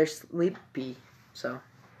 I hear they're sleepy. So.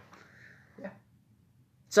 Yeah.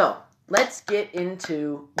 So let's get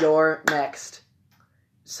into your next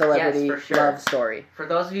celebrity love story. For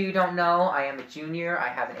those of you who don't know, I am a junior. I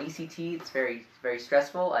have an ACT. It's very, very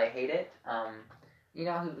stressful. I hate it.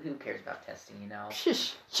 Who cares about testing,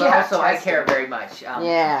 But also, I care very much.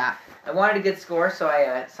 Yeah. I wanted a good score, so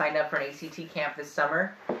I signed up for an ACT camp this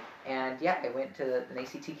summer. And, I went to an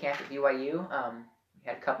ACT camp at BYU. We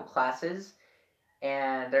had a couple classes.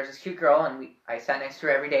 And there's this cute girl, and I sat next to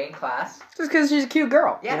her every day in class. Just because she's a cute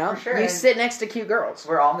girl, for sure. You sit next to cute girls.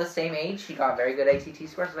 We're all the same age. She got very good ACT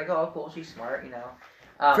scores. I was like, oh, cool, she's smart,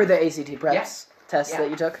 For the ACT preps test that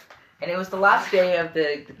you took? And it was the last day of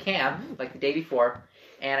the camp, like the day before,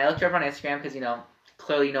 and I looked her up on Instagram because,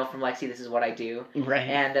 clearly from Lexi, this is what I do. Right.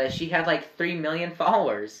 And she had like 3 million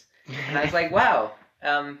followers. And I was like, wow,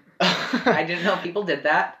 I didn't know people did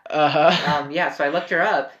that. Uh-huh. So I looked her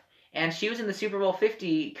up, and she was in the Super Bowl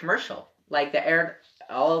 50 commercial, that aired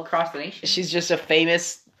all across the nation. She's just a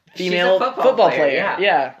famous female football player.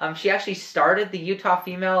 Yeah. She actually started the Utah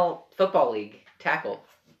Female Football League tackle.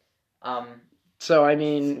 So, well,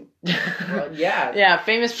 yeah. Yeah,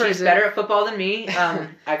 famous person. She's better at football than me.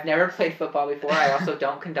 I've never played football before. I also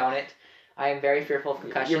don't condone it. I am very fearful of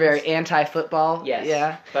concussions. You're very anti-football. Yes.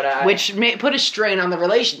 Yeah. But which may put a strain on the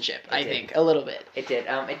relationship, I think, a little bit. It did.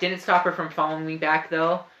 It didn't stop her from following me back,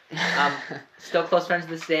 though. Still close friends to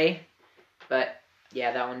this day. But,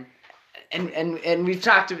 yeah, that one... And we've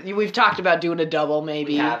talked about doing a double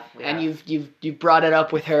maybe. We have. And you've brought it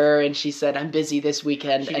up with her, and she said, I'm busy this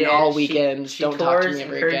weekend all weekends. Don't talk to me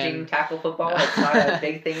ever again. Encouraging tackle football. It's not a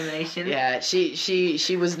big thing in the nation. Yeah,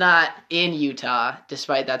 she was not in Utah,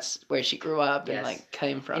 despite that's where she grew up and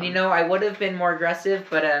came from. And I would have been more aggressive,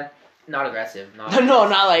 but not aggressive. Not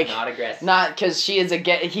aggressive. Not because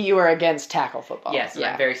you were against tackle football. Yes,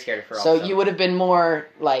 I'm very scared of her. So you would have been more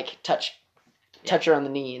touch her on the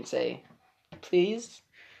knee and say, please.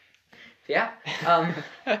 Yeah.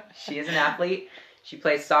 She is an athlete. She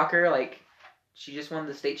plays soccer. She just won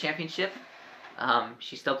the state championship.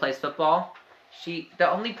 She still plays football. The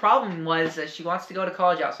only problem was that she wants to go to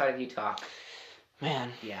college outside of Utah.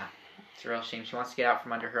 Man. Yeah. It's a real shame. She wants to get out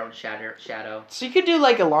from under her own shadow. So you could do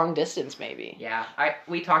a long distance maybe. Yeah.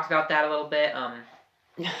 We talked about that a little bit.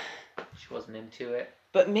 She wasn't into it.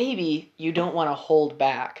 But maybe you don't want to hold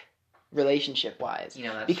back relationship-wise.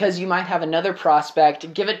 Because you might have another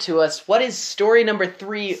prospect. Give it to us. What is story number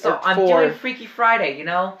 3 or 4? I'm doing Freaky Friday,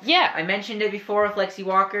 Yeah. I mentioned it before with Lexi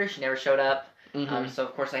Walker. She never showed up. Mm-hmm. So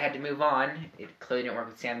of course I had to move on. It clearly didn't work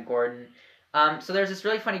with Sam Gordon. So there's this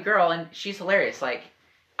really funny girl, and she's hilarious. Like,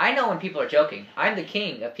 I know when people are joking. I'm the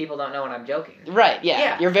king of people don't know when I'm joking. Right, yeah.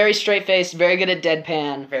 Yeah. You're very straight-faced, very good at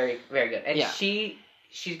deadpan. Very, very good. And Yeah.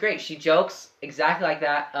 she's great. She jokes exactly like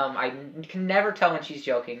that. I can never tell when she's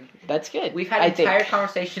joking. That's good. We've had entire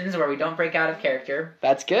conversations where we don't break out of character.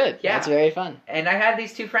 That's good. Yeah. That's very fun. And I had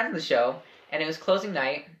these two friends on the show, and it was closing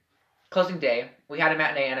day. We had a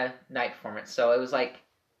matinee and a night performance, so it was like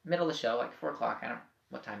middle of the show, like 4 o'clock. I don't.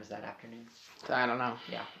 What time is that afternoon? I don't know.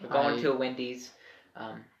 Yeah, we're going to a Wendy's.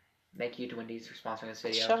 Thank you to Wendy's for sponsoring this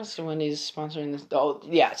video. Shout out to Wendy's sponsoring this. Oh,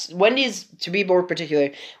 yes. Wendy's, to be more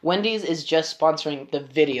particular, Wendy's is just sponsoring the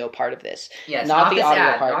video part of this. Yes, not the audio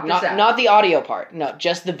ad, part. Not Not the audio part. No,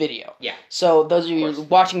 just the video. Yeah. So those of you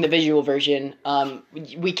watching the visual version,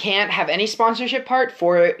 we can't have any sponsorship part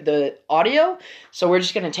for the audio. So we're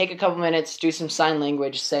just going to take a couple minutes, do some sign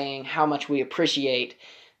language saying how much we appreciate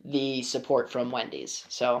the support from Wendy's.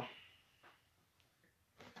 So...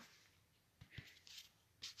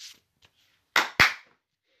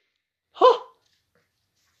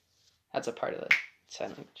 That's a part of the sign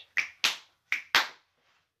language.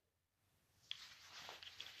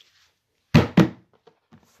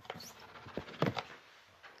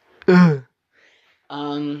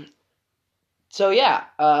 So yeah.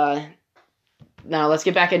 Now let's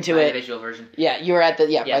get back into it. The visual version. Yeah, you were at the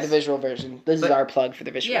by Yes. the visual version. This is our plug for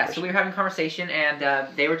the visual version. Yeah, so we were having a conversation,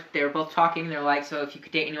 and they were both talking. They're like, so if you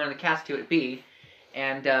could date anyone in the cast, who would it be?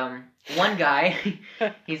 And one guy,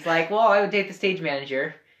 he's like, well, I would date the stage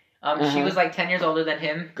manager. She was like 10 years older than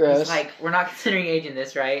him. Gross. He's like, we're not considering age in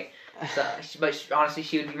this, right? So, honestly,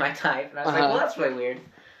 she would be my type. And I was like, well, that's really weird.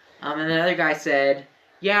 And the other guy said,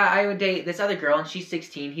 yeah, I would date this other girl, and she's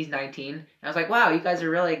 16, he's 19. And I was like, wow, you guys are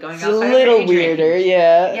really going It's outside a little of your age weirder, range.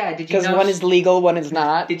 yeah. Yeah, did you know... Because one is legal, one is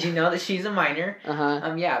not. Did you know that she's a minor?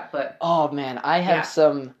 Uh-huh. Yeah, but... Oh, man, I have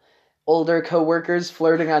some older coworkers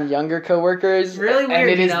flirting on younger coworkers. Really weird, and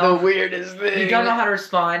it is know? the weirdest thing. You don't know how to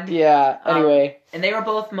respond. Yeah, anyway. And they were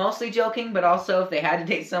both mostly joking, but also if they had to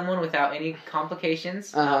date someone without any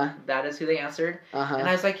complications, that is who they answered. And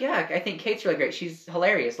I was like, yeah, I think Kate's really great. She's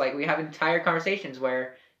hilarious. Like, we have entire conversations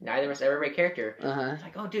where neither of us ever break character. I was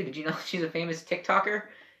like, oh, dude, did you know she's a famous TikToker?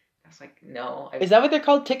 I was like, no. Is that what they're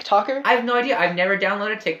called? TikToker? I have no idea. I've never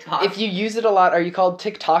downloaded TikTok. If you use it a lot, are you called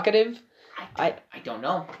TikTokative? I don't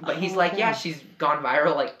know. But he's like, yeah, she's gone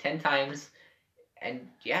viral like 10 times. And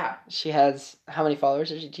yeah. She has how many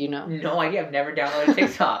followers? Do you know? No idea. I've never downloaded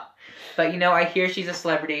TikTok. But I hear she's a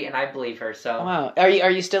celebrity and I believe her. So wow. Are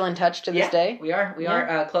you still in touch to this day? We are. We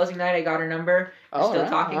are. Closing night, I got her number. We're still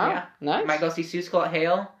talking, yeah. Nice. Might go see Sue School at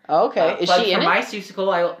Hale. Oh, okay. Is she in it? My Sue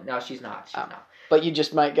School, no, she's not. She's not. But you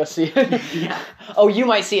just might go see it. Yeah. Oh, you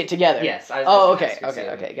might see it together. Yes. Okay.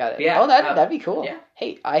 Got it. Yeah. Oh, that'd be cool. Yeah.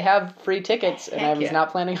 Hey, I have free tickets, and I was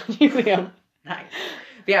not planning on using them. Nice.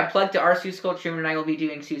 But yeah, plug to our Sue School. Truman and I will be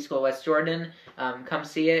doing Sue School West Jordan. Come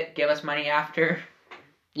see it. Give us money after.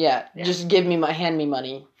 Yeah. Just hand me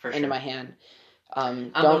money into my hand.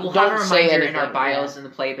 We'll Don't have a say reminder anything. in our bios in the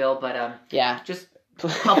playbill, but just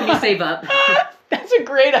Just helping you save up. That's a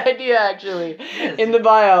great idea, actually. Yes. In the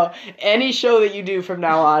bio, any show that you do from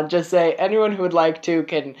now on, just say anyone who would like to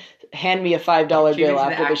can hand me a $5 bill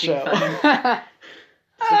after the show.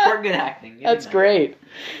 Support good acting. That's great.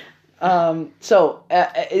 So,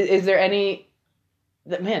 is there any?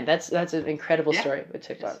 Man, that's an incredible story with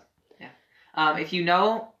TikTok. Yeah. If you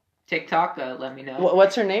know TikTok, let me know.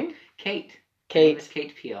 What's her name? Kate. Kate. Her name is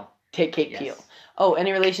Kate Peel. Kate Peel. Oh,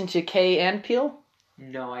 any relation to Kay and Peel?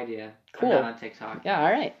 No idea. Cool. I'm not on TikTok. Yeah,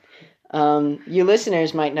 all right. You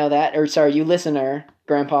listeners might know that, or sorry, you listener,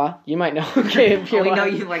 Grandpa, you might know who Kay and Peel We are. know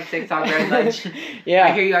you like TikTok very much. Yeah.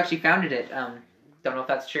 I hear you actually founded it. Don't know if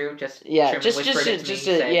that's true. Just yeah, Sherman just whispered it to me just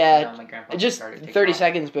and said, yeah, my grandpa just started TikTok. 30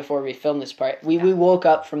 seconds before we filmed this part, we woke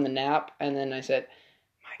up from the nap, and then I said,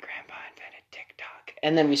 my grandpa invented TikTok,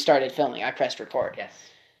 and then we started filming. I pressed record. Yes.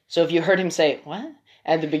 So if you heard him say what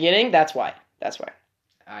at the beginning, that's why.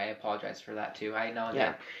 I apologize for that too. I know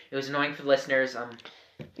that it was annoying for the listeners.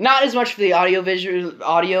 Not as much for the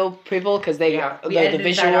audio people because they the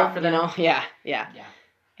visual out for them. yeah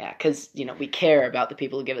because we care about the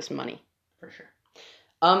people who give us money for sure.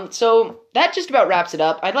 So that just about wraps it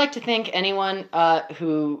up. I'd like to thank anyone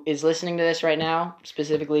who is listening to this right now,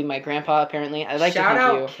 specifically my grandpa. Apparently, I'd like shout to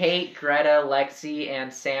thank out Kate, Greta, Lexi,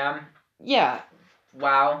 and Sam. Yeah.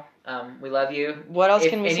 Wow. We love you. What else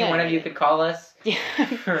can we say? If any one of you could call us. Yeah.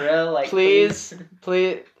 For real, please.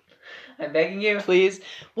 I'm begging you. Please.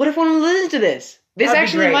 What if one of them listens to this? This That'd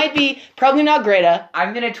actually be might be probably not Greta.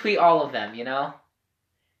 I'm gonna tweet all of them.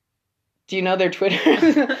 Do you know their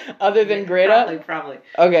Twitters other than Greta? Probably.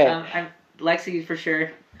 Okay. I'm Lexi for sure.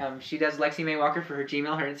 She does Lexi May Walker for her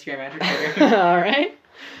Gmail, her Instagram, and her Twitter. All right.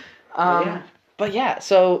 But yeah,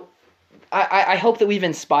 so I hope that we've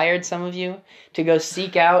inspired some of you to go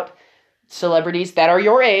seek out celebrities that are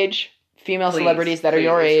your age, female celebrities that are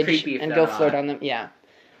your age, and go flirt on them. Yeah.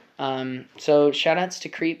 So shout outs to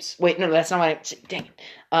creeps. Wait, no, that's not what I... Dang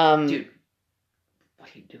it. Dude. What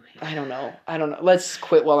are you doing? I don't know. Let's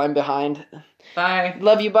quit while I'm behind. Bye.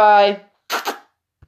 Love you, bye.